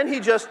 And then he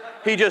just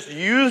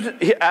used,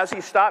 as he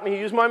stopped me, he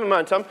used my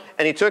momentum,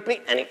 and he took me,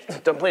 and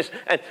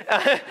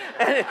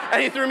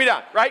he threw me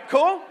down, right?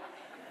 Cool?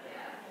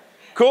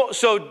 Cool.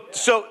 So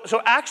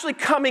actually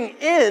coming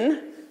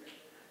in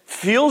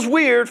feels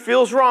weird,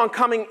 feels wrong.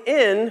 Coming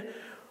in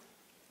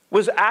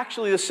was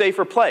actually the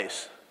safer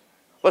place.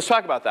 Let's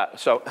talk about that.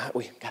 So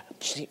we got a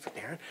seat for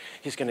Aaron.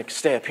 He's going to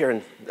stay up here,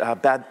 and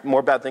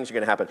more bad things are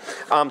going to happen.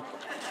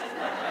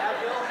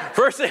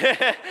 First,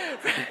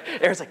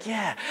 Aaron's like,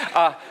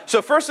 yeah.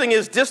 So first thing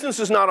is, distance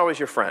is not always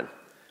your friend.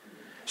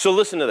 So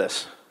listen to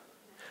this.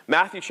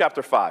 Matthew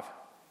chapter 5.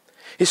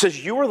 He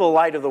says, you are the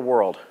light of the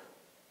world.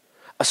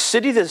 A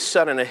city that is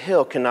set on a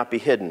hill cannot be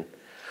hidden,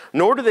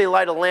 nor do they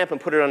light a lamp and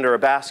put it under a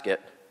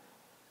basket,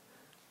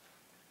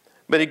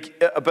 but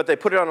they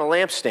put it on a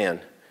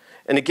lampstand,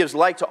 and it gives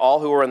light to all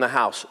who are in the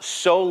house.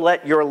 So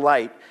let your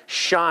light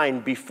shine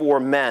before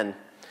men,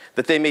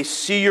 that they may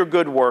see your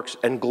good works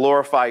and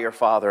glorify your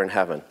Father in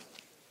heaven.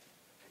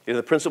 You know,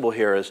 the principle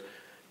here is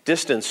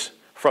distance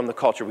from the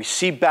culture. We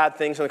see bad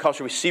things in the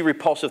culture. We see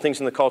repulsive things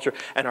in the culture.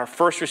 And our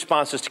first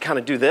response is to kind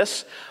of do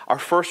this. Our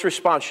first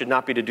response should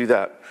not be to do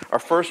that. Our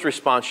first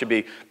response should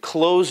be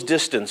close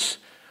distance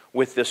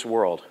with this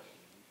world.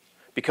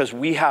 Because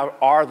we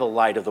are the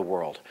light of the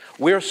world.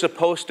 We're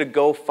supposed to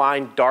go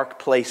find dark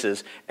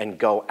places and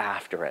go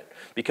after it.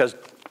 Because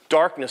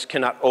darkness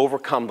cannot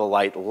overcome the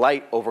light.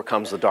 Light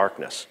overcomes the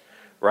darkness.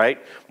 Right?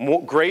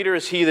 Greater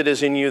is he that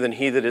is in you than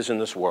he that is in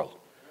this world.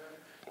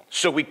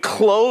 So we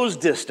close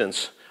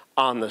distance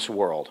on this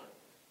world.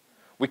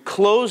 We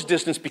close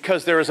distance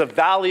because there is a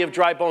valley of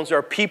dry bones. There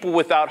are people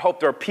without hope.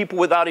 There are people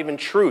without even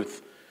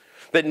truth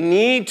that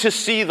need to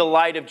see the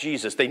light of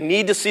Jesus. They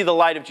need to see the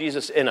light of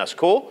Jesus in us.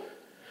 Cool?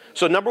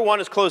 So number one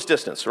is close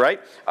distance,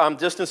 right?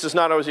 Distance is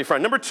not always your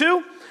friend. Number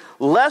two,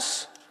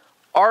 less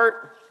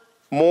art,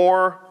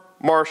 more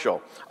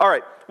martial. All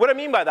right, what I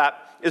mean by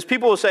that is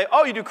people will say,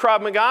 oh, you do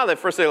Krav Maga? At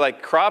first they're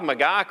like, Krav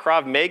Maga,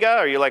 Krav Maga?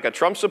 Are you like a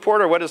Trump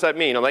supporter? What does that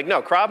mean? I'm like,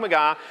 no, Krav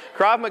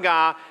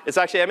Maga, it's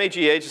actually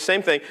M-A-G-A, it's the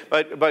same thing,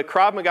 but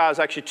Krav Maga is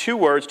actually two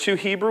words, two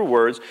Hebrew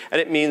words,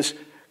 and it means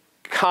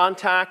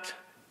contact,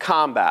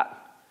 combat.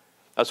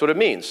 That's what it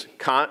means,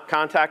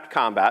 contact,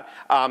 combat.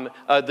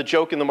 The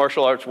joke in the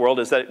martial arts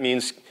world is that it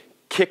means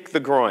kick the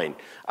groin.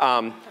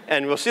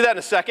 And we'll see that in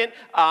a second.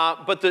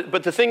 But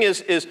the thing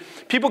is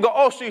people go,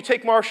 oh, so you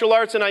take martial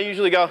arts? And I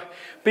usually go,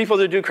 people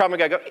that do Krav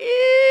Maga go,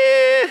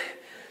 it's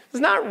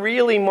not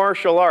really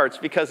martial arts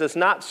because it's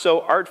not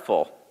so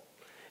artful.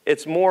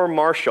 It's more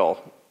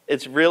martial.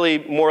 It's really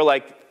more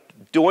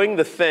like doing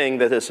the thing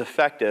that is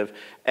effective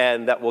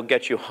and that will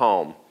get you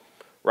home.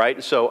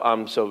 Right?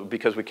 So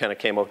because we kind of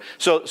came over.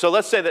 So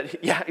let's say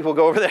that, yeah, we'll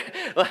go over there.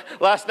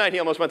 Last night he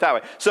almost went that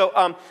way.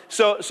 So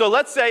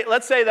let's say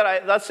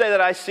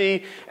that I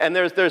see, and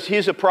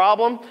he's a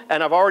problem,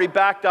 and I've already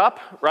backed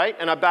up, right?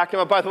 And I backed him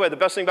up. By the way, the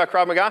best thing about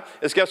Krav Maga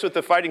is guess what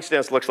the fighting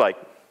stance looks like?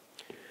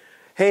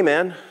 Hey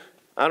man,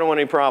 I don't want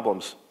any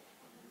problems.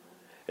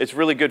 It's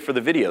really good for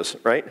the videos,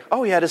 right?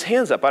 Oh, he had his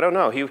hands up. I don't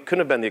know. He couldn't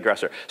have been the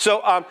aggressor.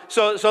 So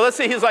let's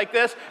say he's like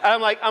this. And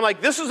I'm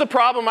like, this is a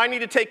problem. I need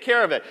to take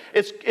care of it.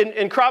 It's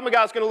in Krav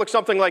Maga, it's going to look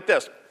something like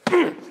this.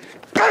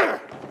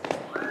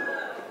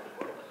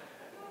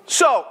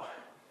 So,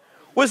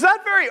 was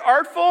that very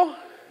artful?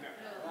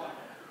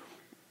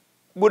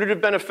 Would it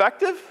have been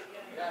effective?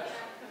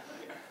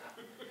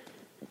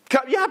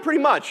 Yeah, pretty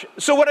much.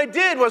 So what I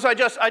did was I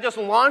just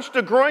launched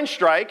a groin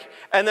strike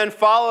and then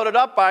followed it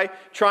up by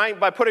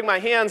putting my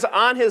hands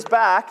on his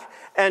back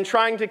and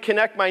trying to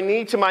connect my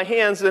knee to my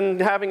hands and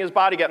having his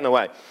body get in the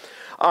way.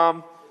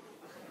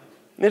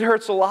 It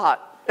hurts a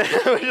lot,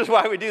 which is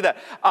why we do that.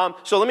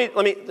 So let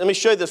me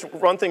show you this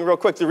one thing real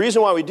quick. The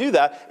reason why we do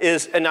that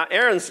is, and now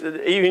Aaron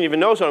even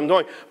knows what I'm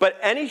doing, but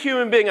any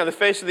human being on the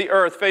face of the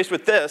earth faced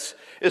with this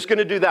is going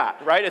to do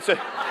that, right?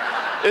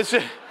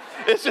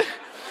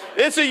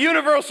 It's a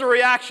universal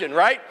reaction,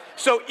 right?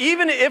 So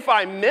even if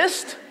I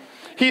missed,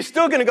 he's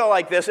still going to go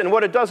like this. And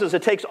what it does is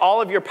it takes all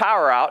of your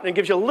power out, and it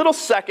gives you a little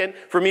second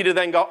for me to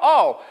then go,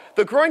 oh,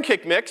 the groin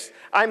kick mixed.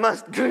 I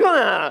must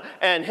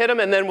and hit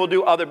him, and then we'll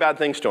do other bad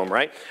things to him,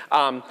 right?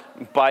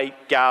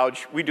 Bite,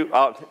 gouge. We do,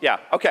 yeah.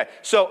 Okay.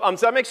 So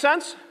does that make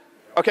sense?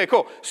 Okay,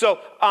 cool. So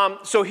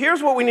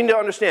here's what we need to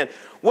understand.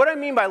 What I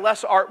mean by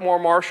less art, more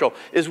martial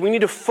is we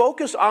need to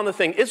focus on the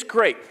thing. It's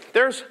great.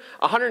 There's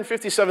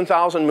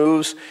 157,000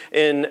 moves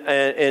in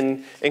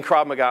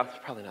Krav Maga.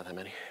 Probably not that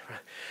many.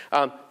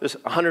 There's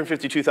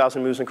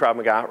 152,000 moves in Krav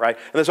Maga, right?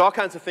 And there's all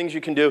kinds of things you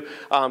can do.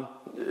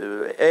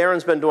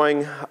 Aaron's been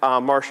doing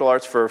martial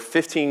arts for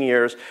 15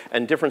 years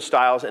and different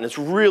styles, and it's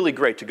really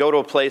great to go to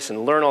a place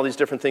and learn all these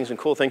different things and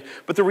cool things.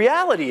 But the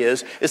reality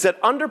is that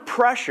under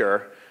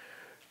pressure,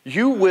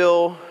 you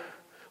will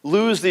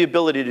lose the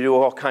ability to do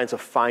all kinds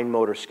of fine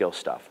motor skill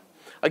stuff.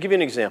 I'll give you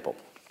an example.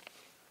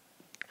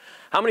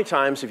 How many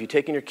times have you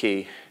taken your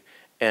key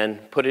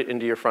and put it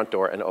into your front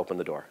door and opened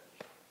the door?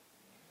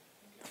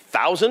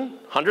 1,000?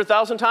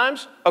 100,000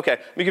 times? Okay,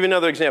 let me give you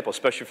another example,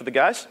 especially for the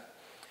guys.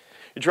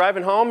 You're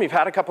driving home, you've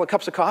had a couple of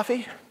cups of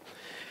coffee,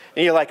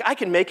 and you're like, I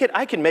can make it.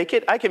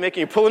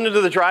 You pull into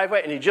the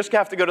driveway, and you just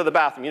have to go to the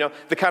bathroom. You know,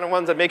 the kind of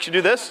ones that makes you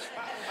do this?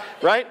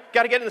 Right?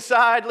 Got to get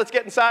inside. Let's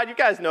get inside. You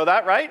guys know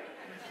that, right?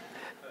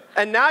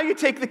 And now you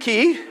take the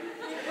key.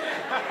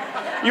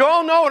 You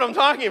all know what I'm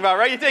talking about,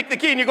 right? You take the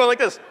key and you go like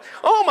this.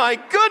 Oh my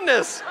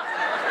goodness.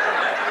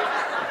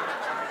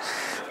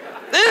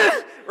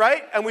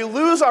 right? And we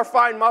lose our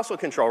fine muscle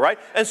control, right?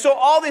 And so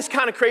all these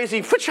kind of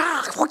crazy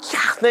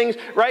things,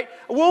 right?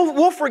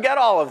 We'll forget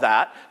all of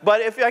that. But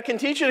if I can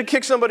teach you to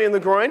kick somebody in the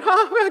groin,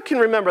 I can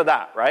remember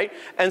that, right?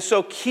 And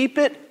so keep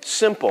it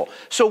simple.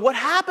 So what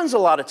happens a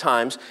lot of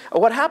times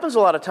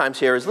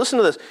here is, listen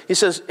to this. He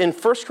says in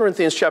 1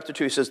 Corinthians chapter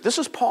 2, he says, this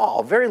is Paul,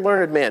 a very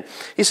learned man.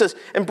 He says,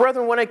 and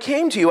brethren, when I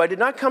came to you, I did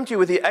not come to you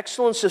with the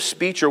excellence of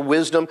speech or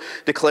wisdom,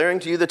 declaring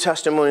to you the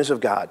testimonies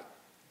of God.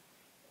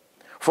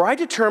 For I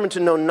determined to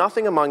know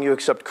nothing among you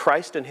except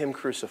Christ and him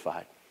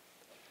crucified.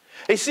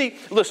 Hey, see,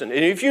 listen,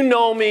 if you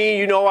know me,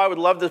 you know I would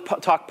love to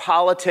talk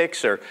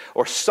politics or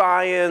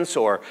science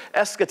or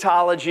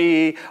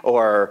eschatology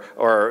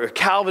or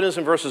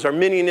Calvinism versus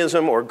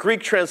Arminianism or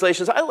Greek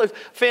translations.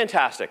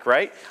 Fantastic,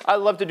 right? I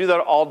love to do that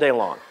all day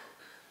long.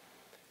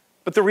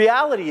 But the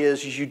reality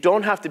is you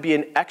don't have to be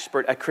an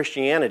expert at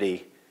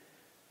Christianity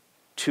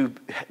to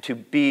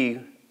be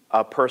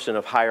a person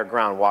of higher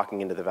ground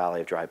walking into the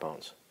valley of dry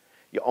bones.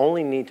 You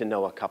only need to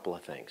know a couple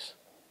of things.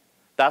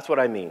 That's what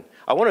I mean.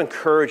 I want to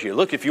encourage you.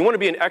 Look, if you want to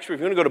be an expert, if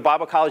you want to go to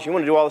Bible college, you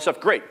want to do all this stuff,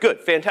 great, good,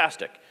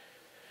 fantastic.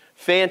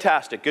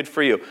 Fantastic, good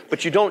for you.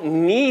 But you don't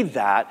need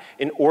that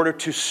in order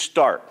to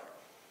start.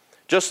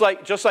 Just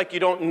like you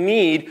don't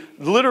need,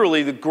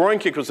 literally, the groin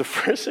kick was the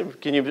first thing.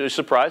 Can you be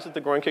surprised that the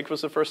groin kick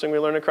was the first thing we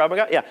learned in Krav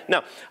Maga? Yeah,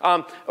 no.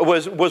 It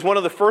was one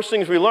of the first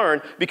things we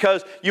learned,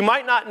 because you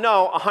might not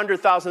know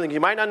 100,000 things.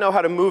 You might not know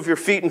how to move your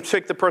feet and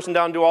kick the person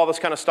down, do all this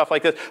kind of stuff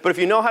like this. But if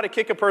you know how to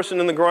kick a person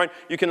in the groin,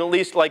 you can at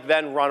least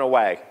then run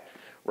away,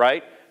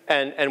 right?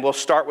 And we'll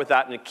start with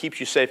that, and it keeps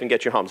you safe and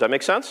get you home. Does that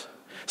make sense?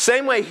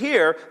 Same way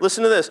here,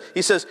 listen to this.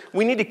 He says,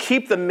 we need to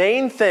keep the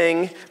main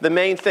thing.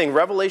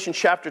 Revelation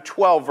chapter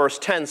 12, verse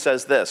 10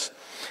 says this.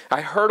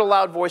 I heard a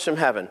loud voice from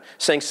heaven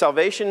saying,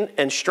 salvation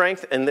and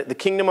strength and the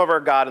kingdom of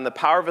our God and the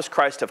power of his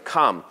Christ have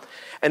come.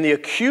 And the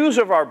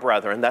accuser of our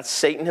brethren, that's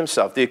Satan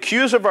himself, the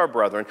accuser of our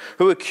brethren,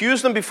 who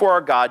accused them before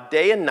our God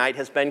day and night,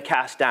 has been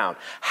cast down.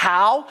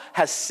 How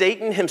has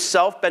Satan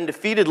himself been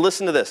defeated?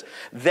 Listen to this.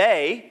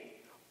 They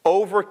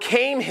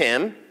overcame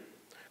him.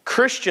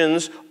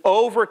 Christians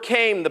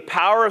overcame the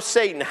power of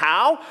Satan.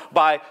 How?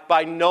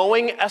 By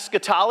knowing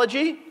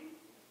eschatology?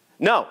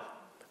 No.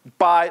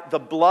 By the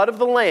blood of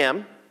the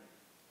Lamb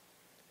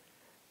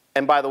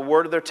and by the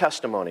word of their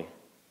testimony.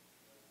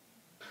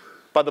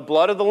 By the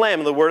blood of the Lamb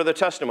and the word of their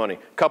testimony.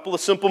 A couple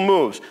of simple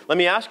moves. Let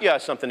me ask you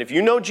guys something. If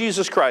you know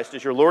Jesus Christ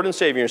as your Lord and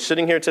Savior, you're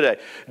sitting here today,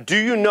 do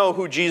you know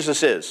who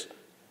Jesus is?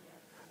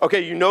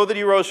 Okay, you know that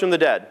he rose from the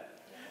dead.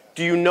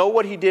 Do you know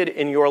what he did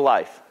in your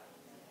life?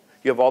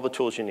 You have all the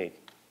tools you need.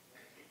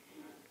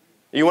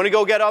 You want to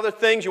go get other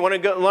things? You want to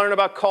go learn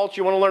about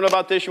culture? You want to learn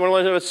about this? You want to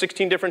learn about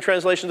 16 different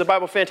translations of the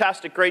Bible?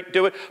 Fantastic, great,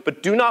 do it.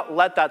 But do not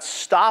let that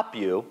stop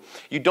you.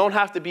 You don't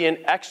have to be an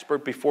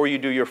expert before you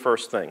do your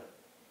first thing.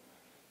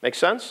 Make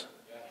sense?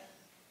 Yes.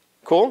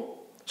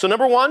 Cool? So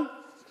number one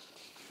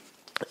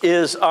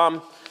is, hang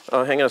on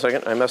a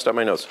second, I messed up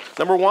my notes.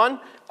 Number one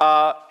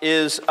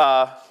is,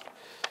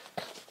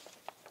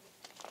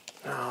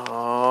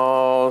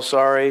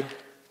 sorry.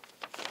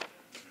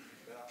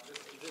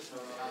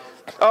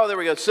 Oh, there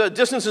we go. So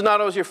distance is not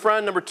always your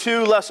friend. Number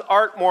two, less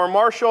art, more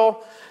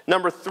martial.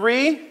 Number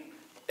three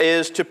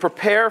is to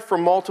prepare for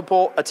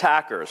multiple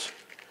attackers.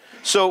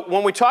 So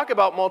when we talk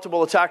about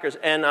multiple attackers,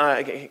 and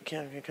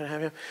can I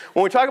have you?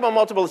 When we talk about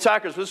multiple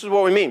attackers, this is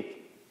what we mean.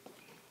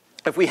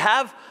 If we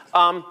have,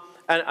 and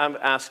I've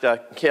asked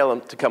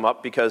Caleb to come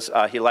up because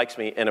he likes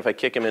me, and if I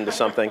kick him into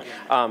something,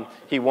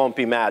 he won't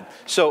be mad.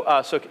 So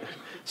if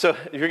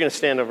you're going to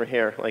stand over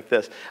here like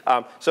this.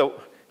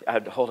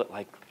 I'd hold it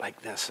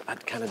like this.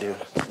 I'd kind of do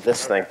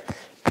this thing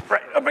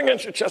right up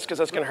against your chest because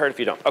that's going to hurt if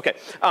you don't. Okay.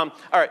 All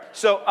right.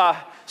 So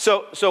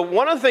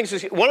one of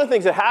the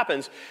things that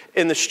happens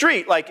in the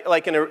street,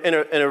 like in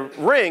a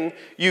ring,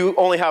 you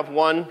only have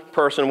one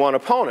person, one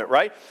opponent,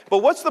 right? But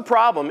what's the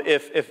problem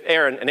if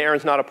Aaron, and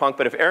Aaron's not a punk,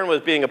 but if Aaron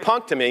was being a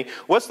punk to me,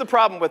 what's the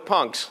problem with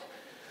punks?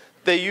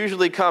 They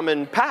usually come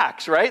in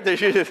packs, right?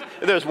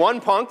 There's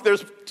one punk,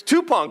 there's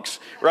two punks,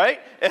 right?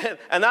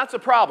 And that's a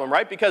problem,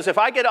 right? Because if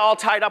I get all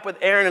tied up with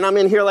Aaron and I'm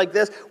in here like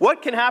this,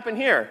 what can happen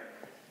here?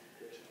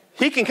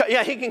 He can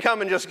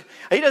come and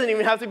he doesn't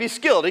even have to be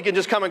skilled. He can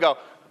just come and go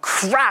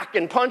crack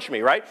and punch me,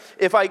 right?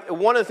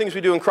 One of the things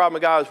we do in Krav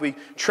Maga is we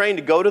train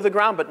to go to the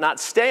ground but not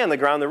stay on the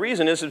ground. The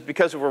reason is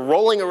because if we're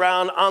rolling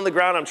around on the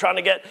ground, I'm trying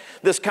to get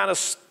this kind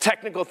of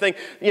technical thing,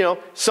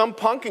 some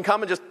punk can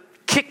come and just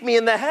kick me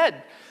in the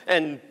head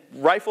and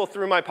rifle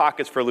through my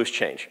pockets for loose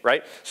change,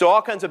 right? So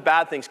all kinds of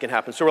bad things can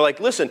happen. So we're like,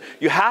 listen,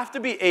 you have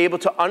to be able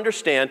to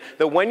understand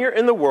that when you're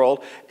in the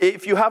world,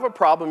 if you have a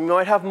problem, you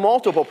might have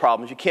multiple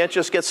problems. You can't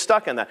just get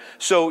stuck in that.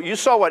 So you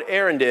saw what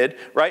Aaron did,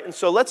 right? And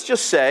so let's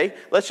just say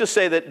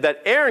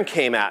that Aaron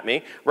came at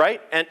me,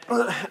 right? And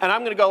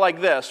I'm going to go like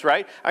this,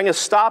 right? I'm going to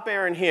stop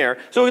Aaron here.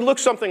 So it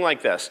looks something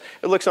like this.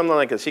 It looks something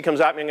like this. He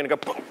comes at me, I'm going to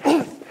go,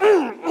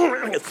 I'm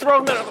going to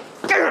throw him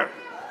in.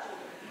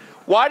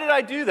 Why did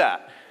I do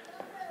that?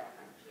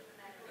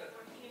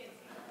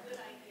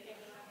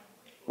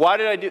 Why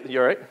did I do?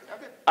 You all right?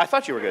 Okay. I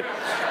thought you were good.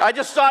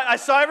 I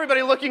saw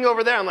everybody looking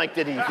over there. I'm like,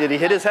 did he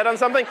hit his head on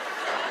something?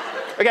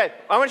 Okay,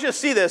 I want you to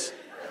see this.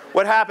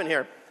 What happened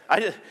here?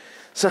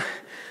 So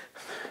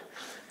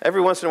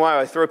every once in a while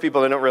I throw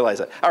people that don't realize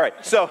it. All right,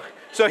 so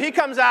he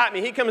comes at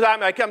me.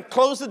 I come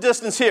close the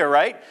distance here,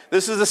 right?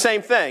 This is the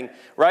same thing,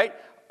 right?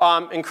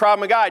 In Krav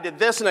Maga, I did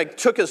this, and I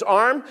took his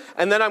arm,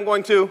 and then I'm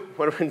going to,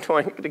 what am I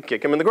doing? I'm going to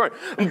kick him in the groin.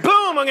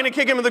 Boom, I'm going to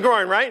kick him in the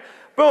groin, right?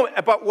 Boom,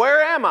 but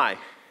where am I?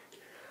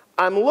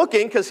 I'm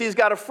looking because he's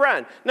got a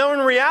friend. Now, in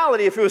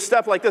reality, if it was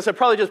stuff like this, I'd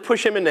probably just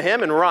push him into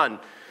him and run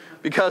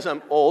because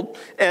I'm old.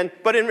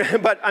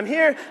 But I'm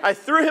here, I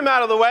threw him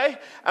out of the way, and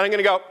I'm going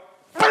to go,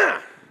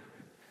 bah!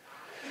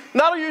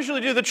 That'll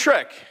usually do the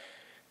trick.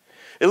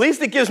 At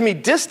least it gives me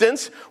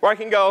distance where I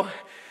can go,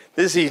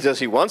 does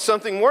he want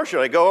something more?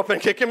 Should I go up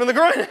and kick him in the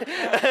groin?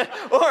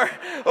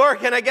 or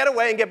can I get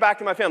away and get back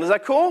to my family? Is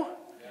that cool?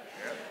 Yeah.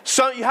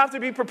 So you have to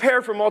be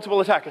prepared for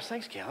multiple attackers.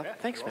 Thanks, Caleb. Yeah,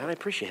 thanks, man. I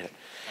appreciate it.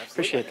 Absolutely.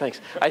 Appreciate it.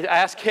 Thanks. I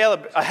asked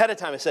Caleb ahead of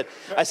time. I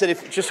said,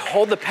 if just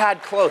hold the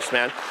pad close,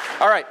 man.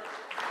 All right.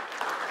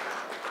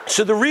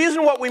 So the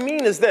reason what we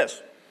mean is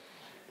this.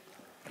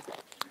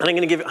 And I'm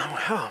going to give you,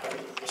 I'm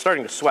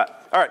starting to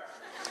sweat. All right.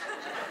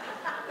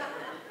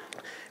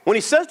 When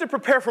he says to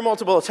prepare for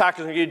multiple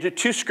attackers, I'm going to do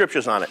 2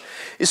 scriptures on it.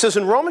 He says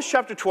in Romans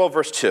chapter 12,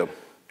 verse 2,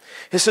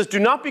 he says, do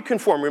not be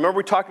conformed. Remember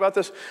we talked about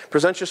this?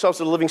 Present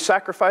yourselves as a living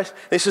sacrifice.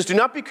 And he says, do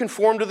not be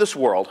conformed to this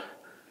world,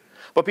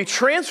 but be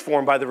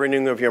transformed by the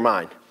renewing of your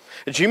mind,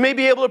 that you may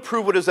be able to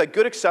prove what is that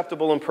good,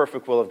 acceptable, and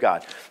perfect will of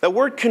God. That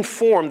word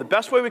conform, the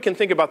best way we can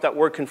think about that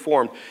word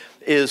conformed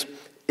is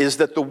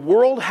that the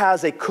world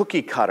has a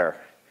cookie cutter,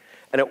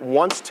 and it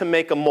wants to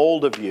make a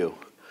mold of you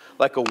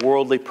like a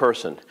worldly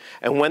person.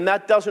 And when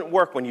that doesn't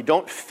work, when you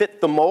don't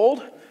fit the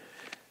mold,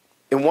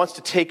 it wants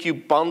to take you,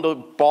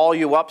 ball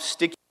you up,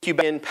 stick you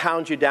in,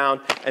 pound you down,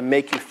 and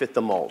make you fit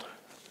the mold.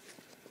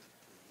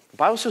 The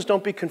Bible says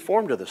don't be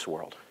conformed to this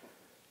world.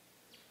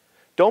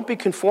 Don't be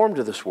conformed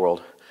to this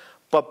world,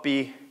 but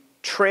be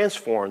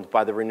transformed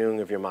by the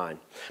renewing of your mind.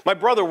 My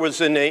brother was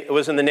in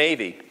the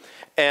Navy,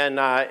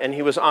 and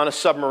he was on a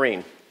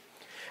submarine.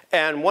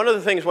 And one of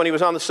the things when he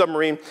was on the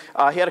submarine,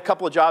 he had a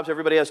couple of jobs.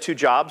 Everybody has 2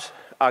 jobs.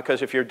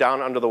 Because if you're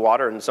down under the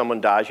water and someone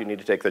dies, you need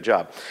to take the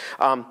job.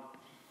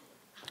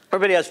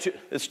 Everybody has 2.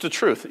 It's the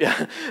truth.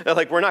 Yeah, they're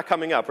like, we're not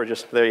coming up. We're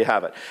just, there you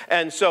have it.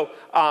 And so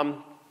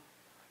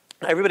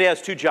everybody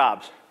has 2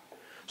 jobs.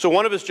 So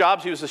one of his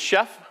jobs, he was a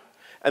chef,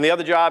 and the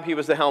other job, he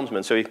was the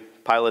helmsman. So he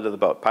piloted the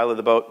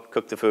boat,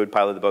 cooked the food,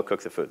 piloted the boat,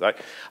 cooked the food. Right?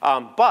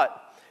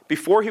 But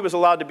before he was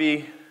allowed to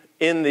be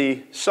in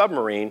the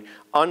submarine,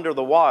 under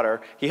the water,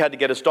 he had to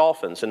get his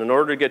dolphins. And in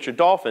order to get your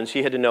dolphins,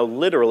 he had to know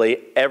literally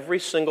every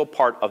single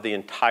part of the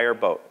entire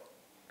boat.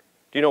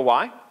 Do you know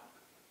why?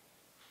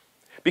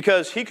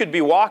 Because he could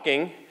be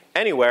walking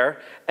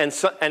anywhere, and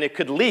it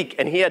could leak,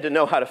 and he had to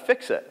know how to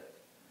fix it.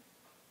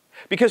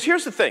 Because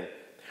here's the thing.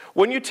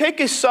 When you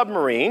take a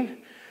submarine,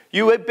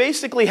 you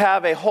basically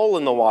have a hole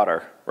in the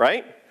water,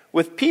 right?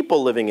 With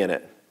people living in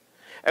it.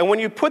 And when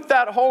you put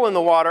that hole in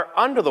the water,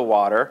 under the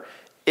water,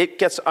 it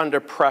gets under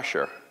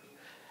pressure.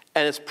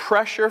 And it's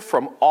pressure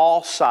from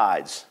all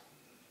sides.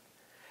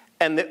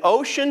 And the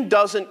ocean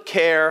doesn't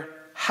care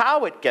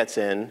how it gets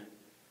in,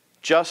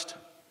 just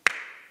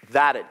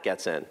that it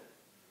gets in.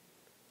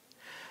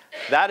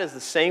 That is the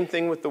same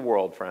thing with the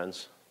world,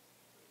 friends.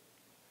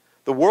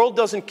 The world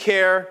doesn't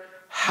care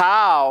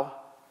how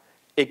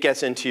it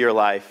gets into your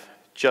life,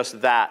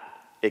 just that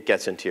it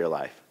gets into your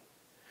life.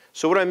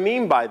 So what I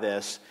mean by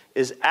this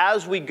is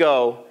as we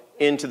go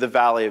into the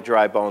valley of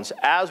dry bones,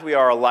 as we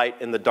are a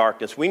light in the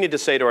darkness, we need to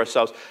say to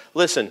ourselves,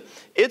 listen,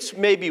 it's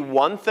maybe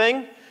one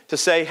thing to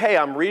say, hey,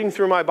 I'm reading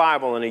through my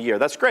Bible in a year.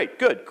 That's great,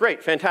 good,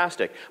 great,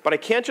 fantastic. But I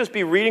can't just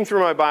be reading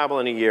through my Bible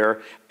in a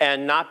year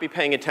and not be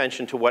paying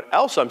attention to what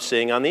else I'm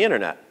seeing on the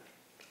internet.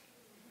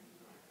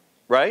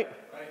 Right?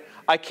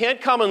 I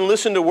can't come and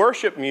listen to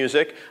worship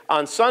music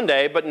on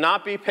Sunday, but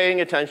not be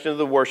paying attention to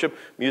the worship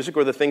music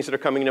or the things that are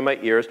coming into my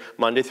ears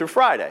Monday through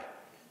Friday.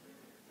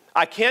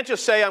 I can't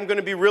just say I'm going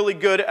to be really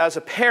good as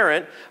a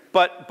parent,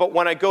 but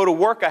when I go to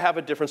work, I have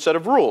a different set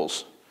of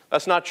rules.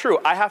 That's not true.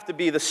 I have to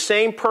be the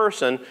same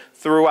person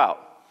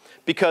throughout.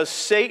 Because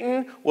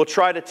Satan will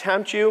try to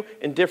tempt you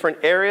in different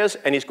areas,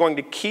 and he's going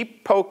to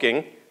keep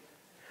poking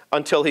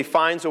until he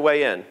finds a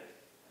way in.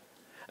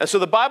 And so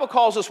the Bible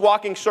calls us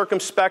walking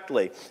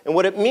circumspectly. And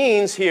what it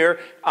means here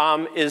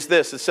is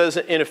this. It says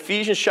in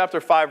Ephesians chapter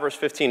 5, verse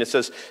 15, it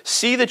says,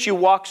 see that you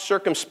walk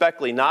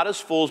circumspectly, not as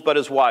fools, but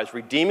as wise,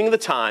 redeeming the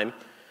time,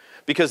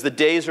 because the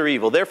days are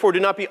evil. Therefore, do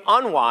not be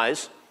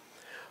unwise,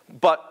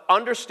 but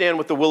understand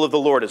what the will of the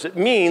Lord is. It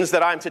means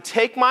that I'm to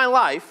take my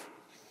life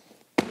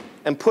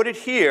and put it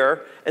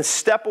here and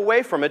step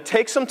away from it.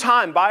 Take some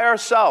time by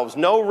ourselves.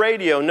 No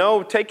radio,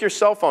 no, take your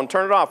cell phone,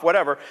 turn it off,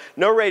 whatever.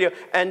 No radio.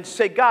 And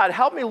say, God,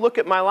 help me look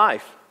at my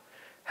life.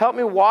 Help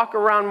me walk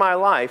around my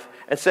life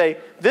and say,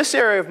 this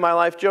area of my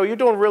life, Joe, you're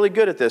doing really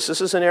good at this.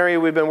 This is an area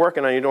we've been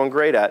working on. You're doing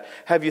great at.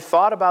 Have you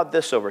thought about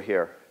this over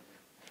here?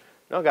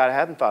 No, God, I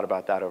hadn't thought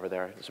about that over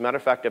there. As a matter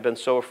of fact, I've been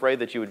so afraid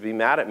that you would be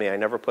mad at me. I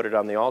never put it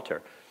on the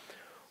altar.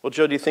 Well,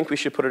 Joe, do you think we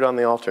should put it on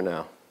the altar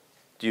now?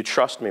 Do you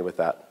trust me with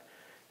that?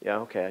 Yeah,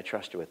 okay, I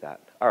trust you with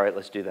that. All right,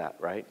 let's do that,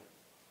 right?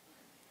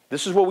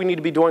 This is what we need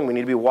to be doing. We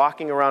need to be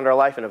walking around our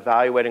life and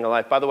evaluating our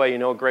life. By the way, you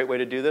know a great way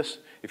to do this?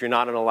 If you're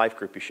not in a life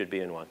group, you should be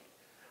in one.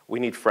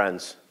 We need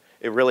friends.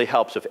 It really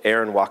helps if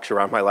Aaron walks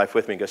around my life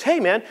with me and goes, hey,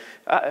 man,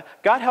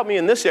 God helped me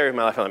in this area of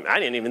my life. I'm like, I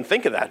didn't even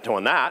think of that,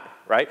 doing that,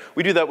 right?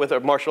 We do that with our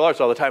martial arts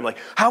all the time. Like,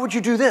 how would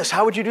you do this?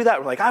 How would you do that?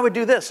 We're like, I would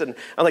do this. And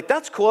I'm like,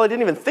 that's cool. I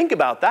didn't even think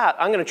about that.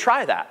 I'm going to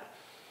try that,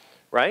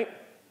 right?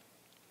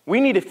 We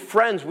need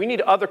friends. We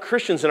need other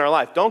Christians in our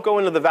life. Don't go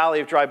into the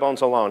valley of dry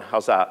bones alone.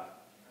 How's that?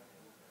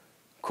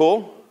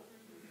 Cool?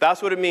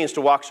 That's what it means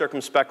to walk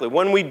circumspectly.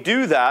 When we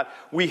do that,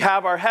 we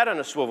have our head on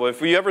a swivel. If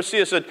you ever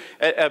see us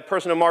a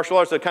person in martial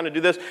arts that kind of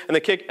do this, and they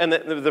kick, and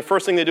the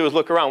first thing they do is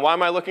look around. Why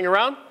am I looking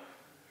around?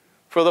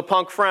 For the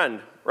punk friend,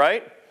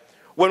 right?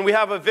 When we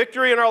have a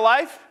victory in our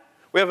life,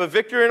 we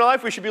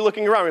should be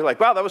looking around. We're like,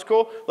 wow, that was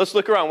cool. Let's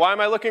look around. Why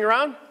am I looking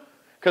around?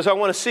 Because I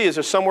want to see, is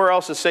there somewhere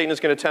else that Satan is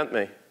going to tempt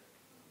me?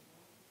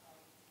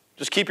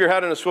 Just keep your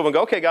head on a swivel and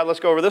go, okay, God, let's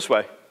go over this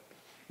way.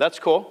 That's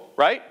cool,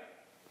 right?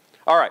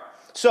 All right.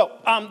 So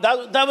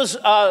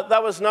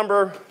that was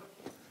number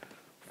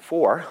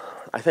 4,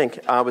 I think.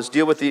 Was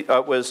deal with the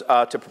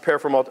to prepare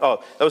for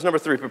that was number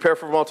 3. Prepare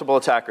for multiple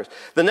attackers.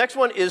 The next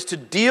one is to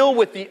deal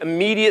with the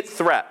immediate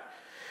threat.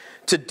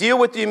 To deal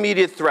with the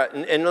immediate threat,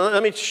 and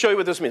let me show you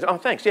what this means. Oh,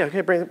 thanks. Yeah,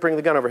 okay, bring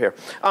the gun over here.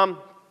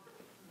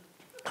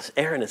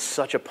 Aaron is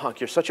such a punk.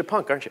 You're such a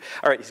punk, aren't you?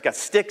 All right, he's got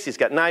sticks, he's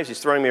got knives, he's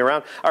throwing me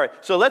around. All right,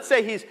 so let's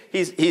say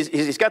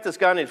he's got this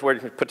gun, he's put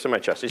it to my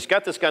chest. He's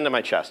got this gun to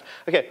my chest.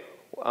 Okay,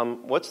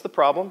 what's the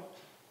problem?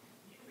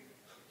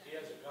 He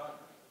has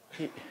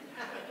a gun.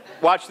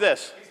 Watch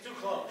this. He's too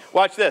close.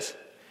 Watch this.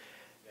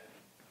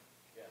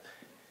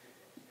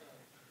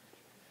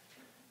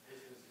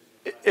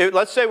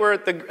 Let's say we're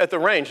at the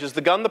range. Is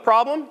the gun the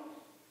problem?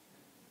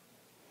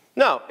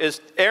 No.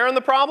 Is Aaron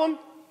the problem?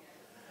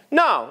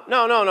 No.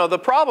 The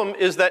problem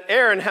is that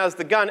Aaron has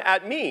the gun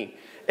at me.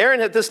 Aaron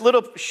had this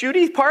little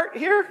shooty part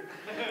here.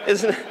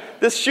 This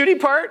shooty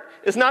part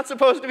is not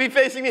supposed to be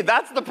facing me.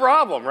 That's the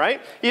problem,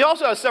 right? He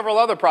also has several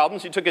other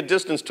problems. He took a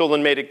distance tool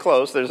and made it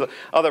close. There's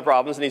other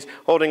problems, and he's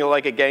holding it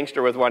like a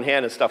gangster with one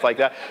hand and stuff like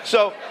that.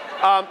 So,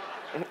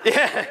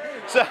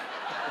 so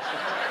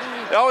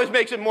it always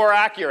makes it more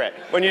accurate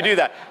when you do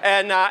that.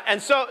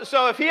 And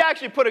so if he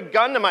actually put a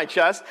gun to my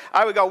chest,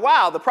 I would go,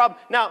 wow, the problem.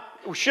 Now,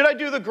 should I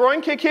do the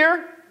groin kick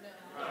here?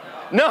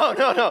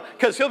 No,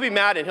 because he'll be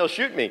mad and he'll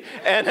shoot me.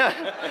 And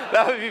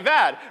that would be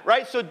bad,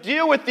 right? So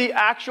deal with the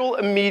actual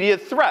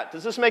immediate threat.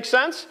 Does this make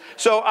sense?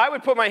 So I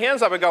would put my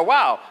hands up and go,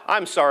 wow,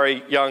 I'm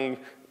sorry, young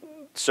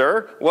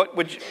sir.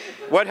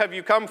 What have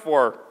you come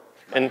for?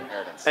 And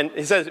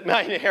he says,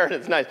 my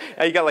inheritance, nice.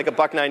 And you got like a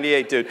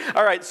 $1.98, dude.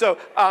 All right, so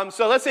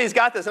let's say he's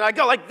got this, and I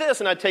go like this,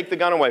 and I take the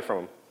gun away from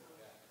him.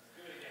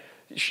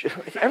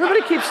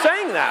 Everybody keeps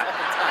saying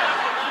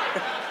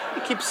that. He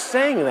keeps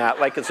saying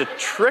that like it's a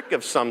trick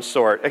of some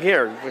sort.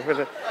 Here,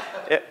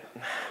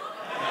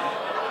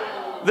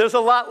 there's a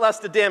lot less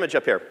to damage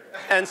up here.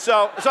 And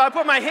so I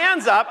put my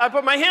hands up,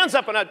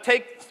 and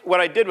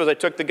what I did was I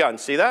took the gun.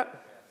 See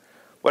that?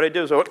 What I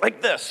did was I went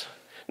like this.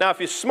 Now, if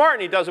he's smart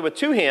and he does it with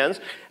 2 hands,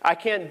 I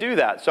can't do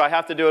that. So I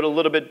have to do it a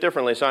little bit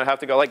differently. So I have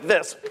to go like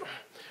this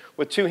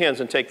with 2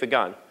 hands and take the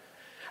gun.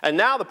 And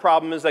now the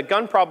problem is that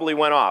gun probably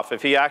went off.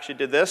 If he actually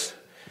did this,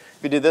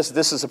 if he did this,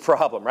 this is a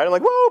problem, right? I'm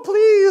like, whoa,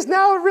 please,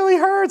 now it really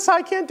hurts.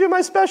 I can't do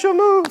my special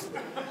move.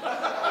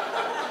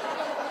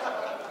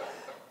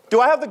 Do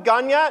I have the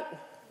gun yet?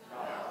 No.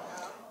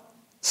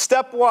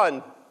 Step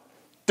 1,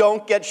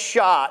 don't get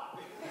shot.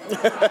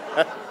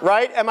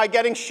 Right? Am I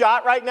getting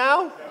shot right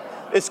now?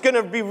 It's going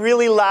to be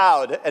really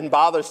loud and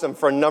bothersome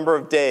for a number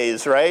of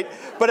days, right?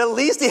 But at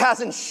least he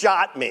hasn't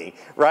shot me,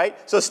 right?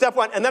 So step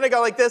 1, and then I go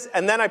like this,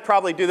 and then I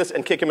probably do this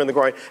and kick him in the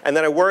groin, and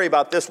then I worry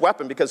about this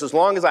weapon, because as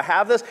long as I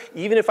have this,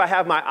 even if I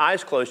have my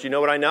eyes closed, you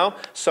know what I know?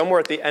 Somewhere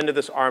at the end of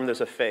this arm,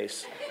 there's a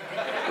face,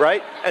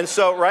 right? And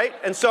so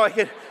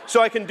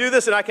I can do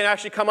this, and I can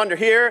actually come under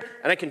here,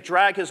 and I can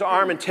drag his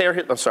arm and tear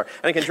his,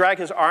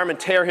 his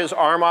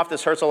arm off.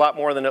 This hurts a lot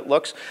more than it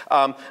looks.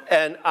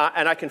 And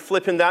I can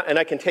flip him that, and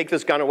I can take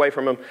this gun away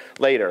from him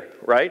later,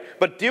 right?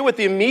 But deal with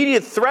the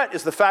immediate threat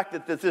is the fact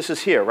that this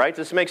is here, right?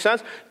 Does this make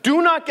sense?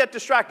 Do not get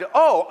distracted.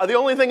 Oh, the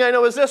only thing I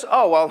know is this?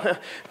 Oh, well,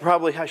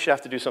 probably I should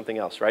have to do something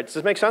else, right? Does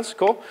this make sense?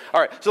 Cool?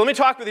 All right, so let me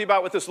talk with you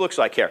about what this looks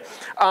like here.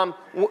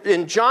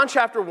 In John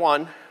chapter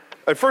 1,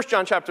 1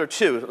 John chapter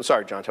 2,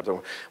 sorry, John chapter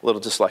 1, a little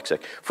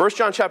dyslexic. 1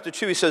 John chapter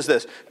 2, he says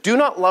this, do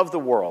not love the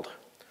world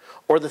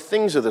or the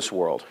things of this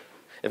world.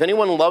 If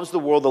anyone loves the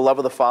world, the love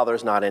of the Father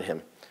is not in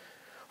him.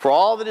 For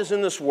all that is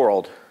in this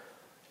world,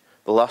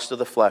 the lust of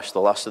the flesh, the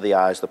lust of the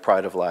eyes, the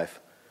pride of life,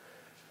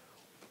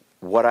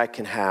 what I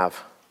can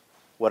have,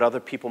 what other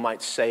people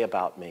might say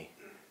about me,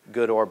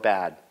 good or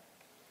bad,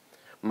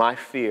 my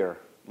fear,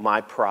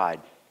 my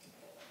pride,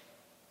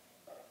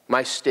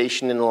 my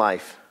station in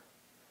life,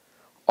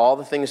 all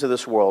the things of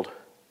this world,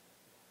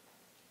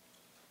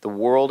 the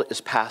world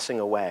is passing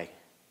away.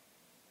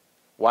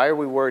 Why are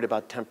we worried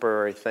about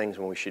temporary things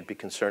when we should be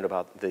concerned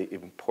about the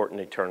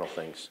important eternal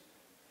things?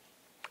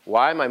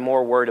 Why am I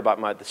more worried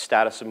about the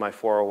status of my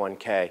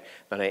 401k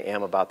than I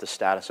am about the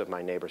status of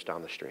my neighbors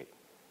down the street?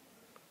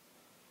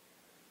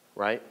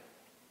 Right?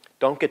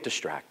 Don't get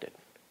distracted.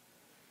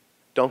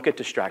 Don't get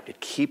distracted.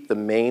 Keep the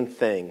main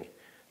thing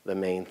the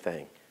main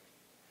thing.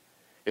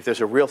 If there's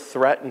a real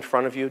threat in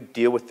front of you,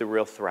 deal with the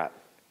real threat.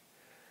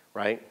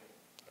 Right?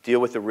 Deal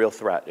with the real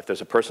threat. If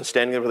there's a person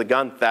standing there with a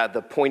gun,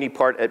 the pointy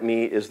part at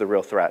me is the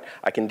real threat.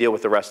 I can deal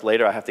with the rest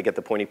later. I have to get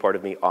the pointy part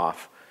of me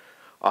off.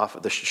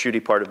 The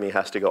shooty part of me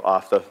has to go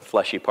off the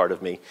fleshy part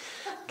of me.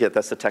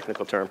 That's the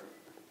technical term.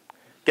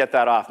 Get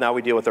that off. Now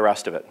we deal with the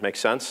rest of it. Make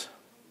sense?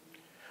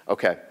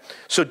 Okay.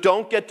 So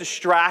don't get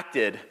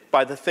distracted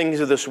by the things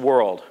of this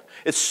world.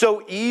 It's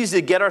so easy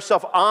to get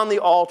ourselves on the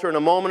altar in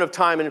a moment of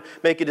time and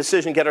make a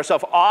decision, get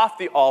ourselves off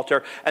the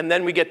altar, and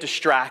then we get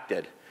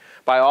distracted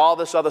by all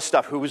this other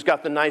stuff. Who's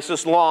got the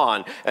nicest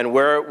lawn? And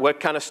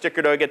what kind of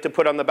sticker do I get to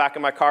put on the back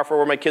of my car for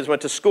where my kids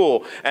went to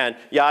school? And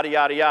yada,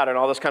 yada, yada, and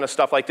all this kind of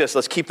stuff like this.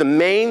 Let's keep the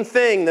main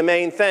thing the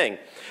main thing.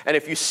 And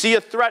if you see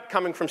a threat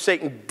coming from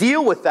Satan,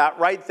 deal with that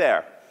right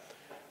there.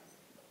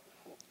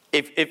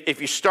 If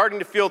you're starting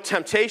to feel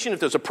temptation, if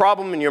there's a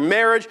problem in your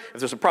marriage, if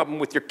there's a problem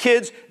with your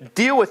kids,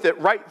 deal with it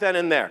right then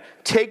and there.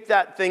 Take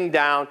that thing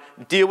down,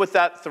 deal with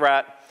that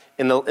threat.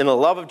 In the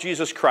love of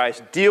Jesus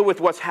Christ, deal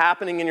with what's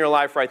happening in your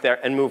life right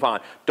there and move on.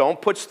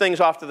 Don't put things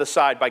off to the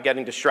side by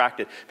getting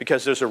distracted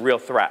because there's a real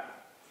threat.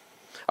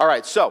 All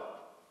right, so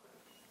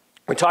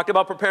we talked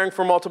about preparing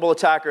for multiple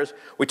attackers.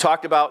 We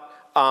talked about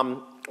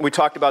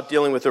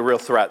dealing with a real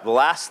threat. The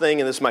last thing,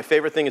 and this is my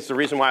favorite thing, it's the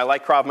reason why I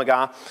like Krav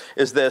Maga,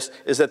 is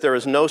that there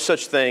is no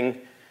such thing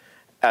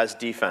as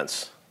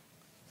defense.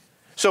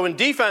 So in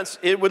defense,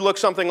 it would look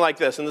something like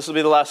this, and this will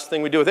be the last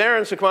thing we do with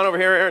Aaron, so come on over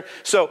here, Aaron.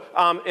 So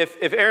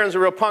if Aaron's a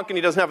real punk and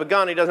he doesn't have a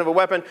gun, he doesn't have a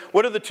weapon,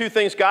 what are the two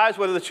things, guys,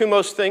 what are the two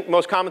most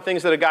common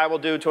things that a guy will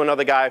do to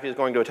another guy if he's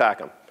going to attack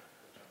him?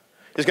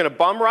 He's going to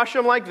bum rush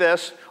him like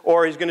this,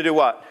 or he's going to do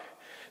what?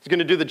 He's going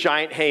to do the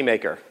giant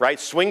haymaker, right?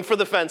 Swing for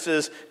the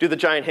fences, do the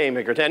giant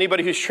haymaker. To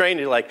anybody who's trained,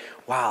 you're like,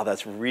 wow,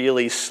 that's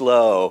really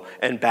slow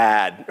and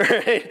bad,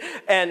 right?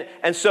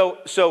 And so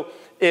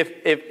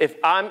if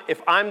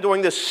I'm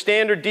doing this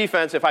standard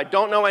defense, if I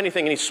don't know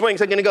anything and he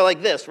swings, I'm going to go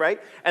like this, right?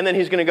 And then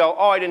he's going to go,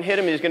 oh, I didn't hit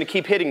him. He's going to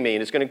keep hitting me,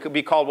 and it's going to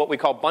be called what we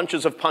call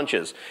bunches of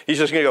punches. He's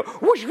just going to go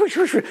whoosh, whoosh,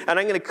 whoosh, and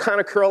I'm going to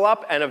kind of curl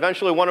up, and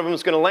eventually one of them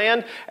is going to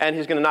land, and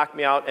he's going to knock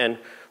me out and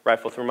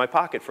rifle through my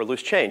pocket for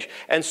loose change.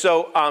 And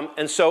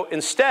so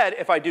instead,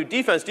 if I do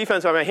defense,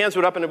 my hands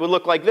would up and it would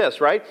look like this,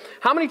 right?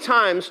 How many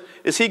times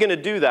is he going to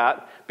do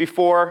that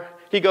before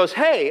he goes,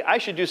 hey, I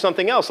should do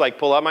something else, like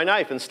pull out my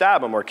knife and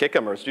stab him or kick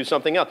him or do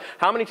something else?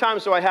 How many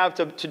times do I have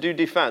to do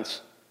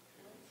defense?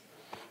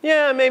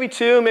 Yeah, maybe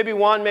two, maybe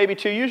one, maybe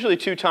two, usually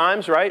 2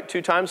 times, right?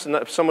 2 times,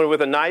 someone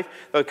with a knife,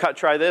 they'll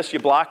try this, you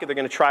block it, they're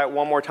going to try it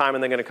one more time,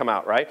 and they're going to come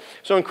out, right?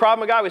 So in Krav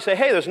Maga, we say,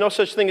 hey, there's no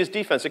such thing as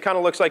defense. It kind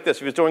of looks like this. If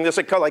he was doing this,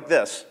 it cut like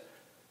this.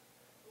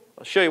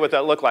 I'll show you what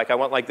that looked like. I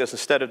went like this.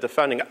 Instead of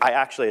defending, I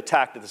actually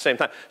attacked at the same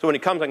time. So when he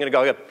comes, I'm going to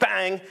go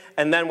bang,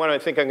 and then what do I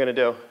think I'm going to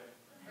do?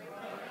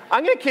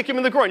 I'm going to kick him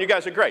in the groin. You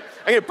guys are great.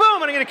 I'm going to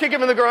boom, and I'm going to kick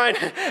him in the groin,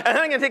 and then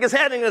I'm going to take his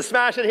head, and I'm going to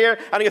smash it here,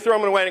 and I'm going to throw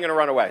him away, and I'm going to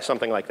run away,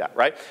 something like that,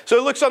 right? So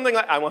it looks something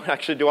like, I won't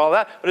actually do all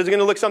that, but it's going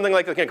to look something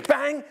like this. I'm going to go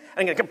bang, and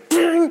I'm going to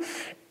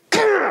go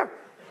bang.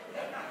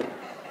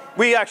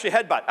 We actually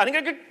headbutt. And I'm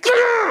going to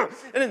go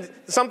and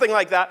something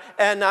like that,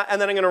 and then I'm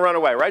going to run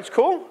away, right? It's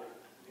cool?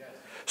 Yes.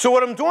 So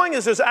what I'm doing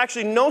is there's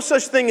actually no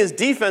such thing as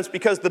defense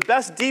because the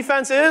best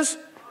defense is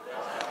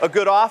a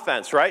good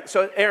offense, right?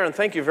 So, Aaron,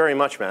 thank you very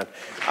much, man.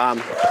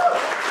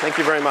 Thank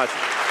you very much.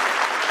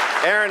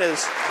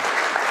 Aaron's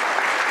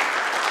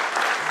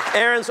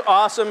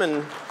awesome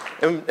and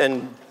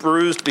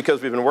bruised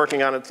because we've been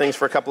working on things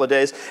for a couple of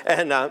days.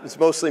 And it's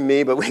mostly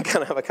me, but we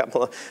kind of have a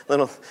couple of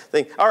little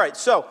things. All right,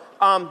 so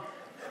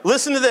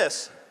listen to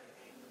this.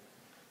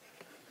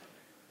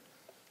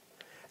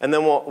 And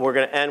then we're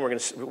going to end. We're going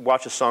to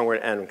watch a song. We're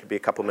going to end. It could be a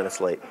couple minutes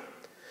late.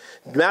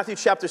 Matthew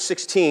chapter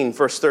 16,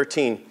 verse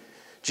 13.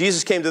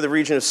 Jesus came to the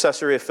region of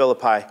Caesarea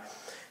Philippi,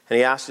 and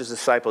he asked his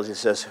disciples, he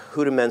says,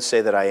 who do men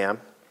say that I am?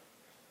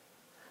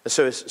 And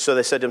so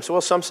they said to him,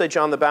 well, some say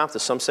John the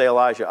Baptist, some say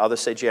Elijah, others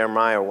say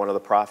Jeremiah or one of the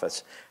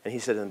prophets. And he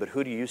said to them, but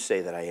who do you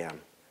say that I am?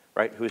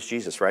 Right? Who is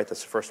Jesus, right?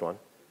 That's the first one.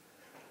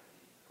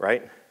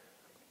 Right?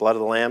 Blood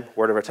of the Lamb,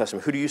 word of our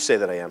testimony. Who do you say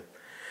that I am?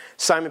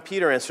 Simon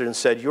Peter answered and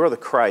said, you are the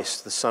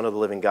Christ, the Son of the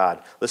living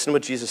God. Listen to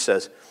what Jesus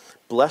says.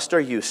 Blessed are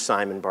you,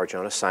 Simon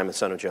Bar-Jonah, Simon,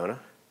 son of Jonah.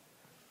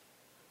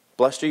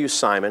 Blessed are you,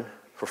 Simon,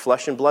 for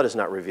flesh and blood has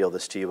not revealed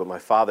this to you, but my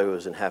Father who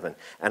is in heaven.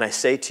 And I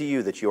say to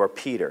you that you are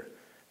Peter,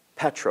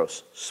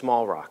 Petros,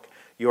 small rock.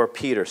 You are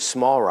Peter,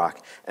 small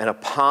rock, and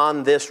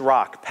upon this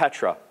rock,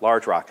 Petra,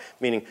 large rock,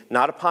 meaning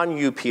not upon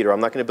you, Peter. I'm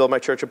not going to build my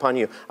church upon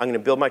you. I'm going to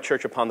build my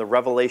church upon the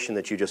revelation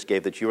that you just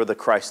gave, that you are the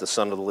Christ, the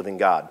Son of the living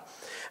God.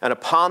 And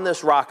upon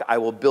this rock I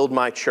will build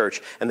my church,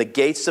 and the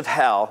gates of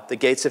hell, the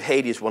gates of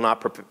Hades, will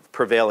not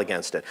prevail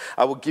against it.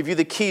 I will give you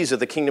the keys of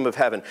the kingdom of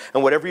heaven,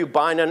 and whatever you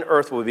bind on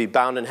earth will be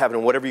bound in heaven,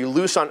 and whatever you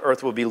loose on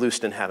earth will be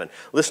loosed in heaven.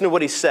 Listen to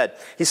what he said.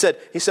 He said,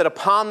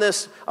 upon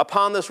this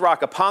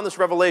rock, upon this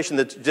revelation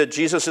that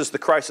Jesus is the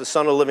Christ, the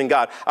Son of the living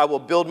God, I will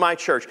build my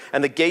church,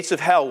 and the gates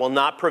of hell will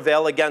not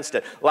prevail against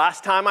it.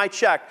 Last time I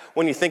checked,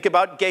 when you think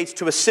about gates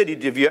to a city,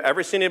 have you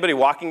ever seen anybody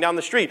walking down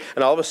the street,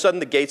 and all of a sudden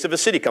the gates of a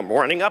city come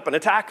running up and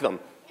attack them?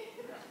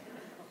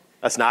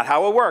 That's not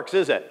how it works,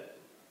 is it?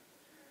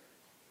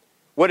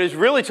 What it's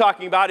really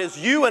talking about is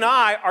you and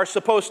I are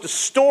supposed to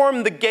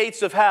storm the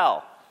gates of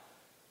hell.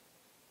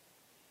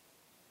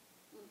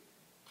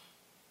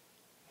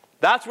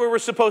 That's where we're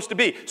supposed to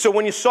be. So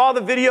when you saw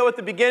the video at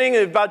the beginning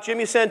about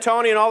Jimmy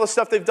Santoni and all the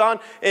stuff they've done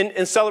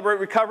in Celebrate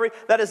Recovery,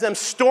 that is them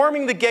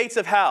storming the gates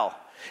of hell.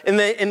 In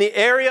the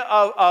area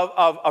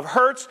of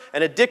hurts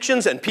and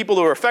addictions and people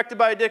who are affected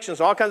by addictions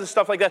and all kinds of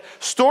stuff like that,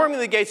 storming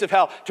the gates of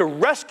hell to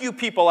rescue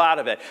people out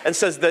of it, and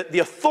says that the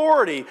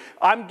authority,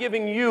 I'm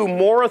giving you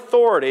more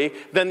authority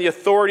than the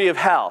authority of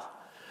hell.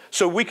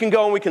 So we can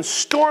go and we can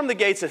storm the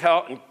gates of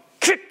hell and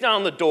kick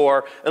down the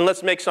door and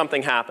let's make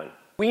something happen.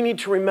 We need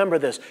to remember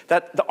this,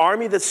 that the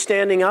army that's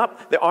standing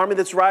up, the army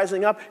that's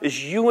rising up,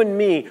 is you and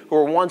me who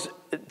were once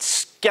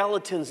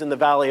skeletons in the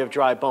valley of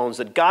dry bones,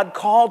 that God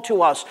called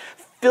to us,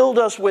 filled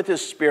us with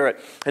his Spirit,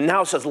 and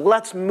now says,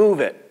 let's move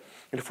it.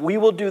 And if we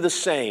will do the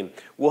same,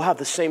 we'll have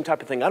the same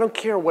type of thing. I don't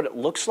care what it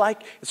looks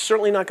like. It's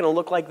certainly not going to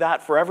look like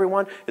that for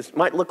everyone. It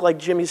might look like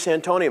Jimmy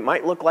Santoni. It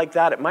might look like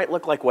that. It might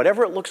look like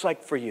whatever it looks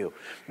like for you.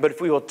 But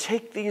if we will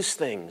take these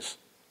things,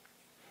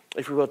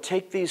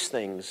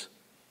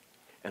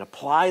 and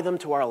apply them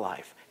to our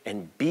life,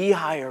 and be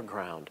higher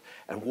ground,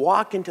 and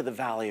walk into the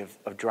valley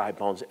of dry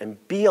bones,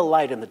 and be a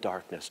light in the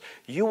darkness,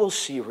 you will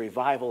see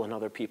revival in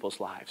other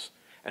people's lives.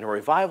 And a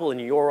revival in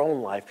your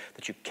own life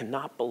that you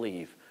cannot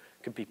believe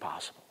could be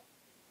possible.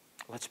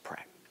 Let's pray.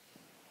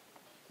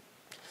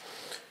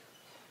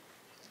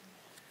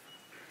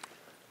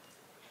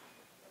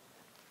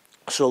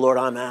 So, Lord,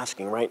 I'm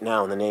asking right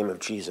now in the name of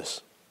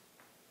Jesus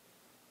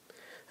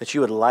that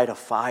you would light a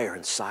fire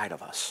inside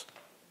of us,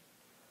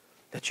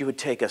 that you would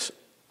take us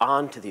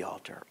onto the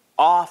altar,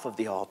 off of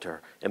the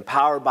altar,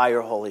 empowered by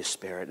your Holy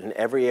Spirit in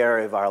every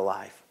area of our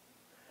life,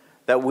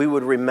 that we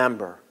would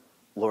remember,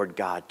 Lord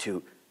God,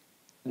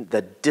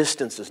 that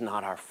distance is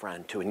not our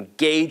friend, to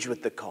engage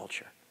with the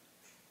culture,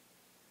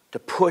 to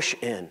push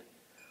in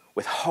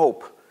with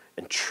hope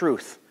and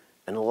truth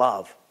and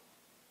love.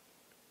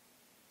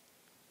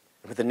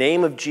 And with the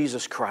name of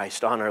Jesus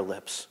Christ on our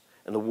lips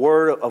and the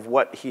word of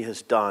what he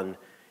has done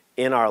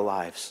in our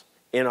lives,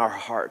 in our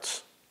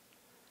hearts,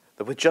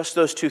 that with just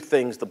those two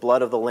things, the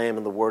blood of the Lamb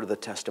and the word of the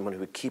testimony,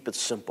 we keep it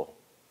simple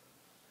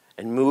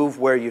and move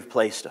where you've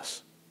placed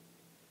us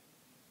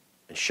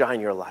and shine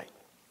your light.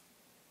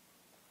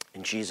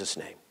 In Jesus'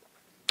 name,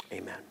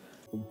 amen.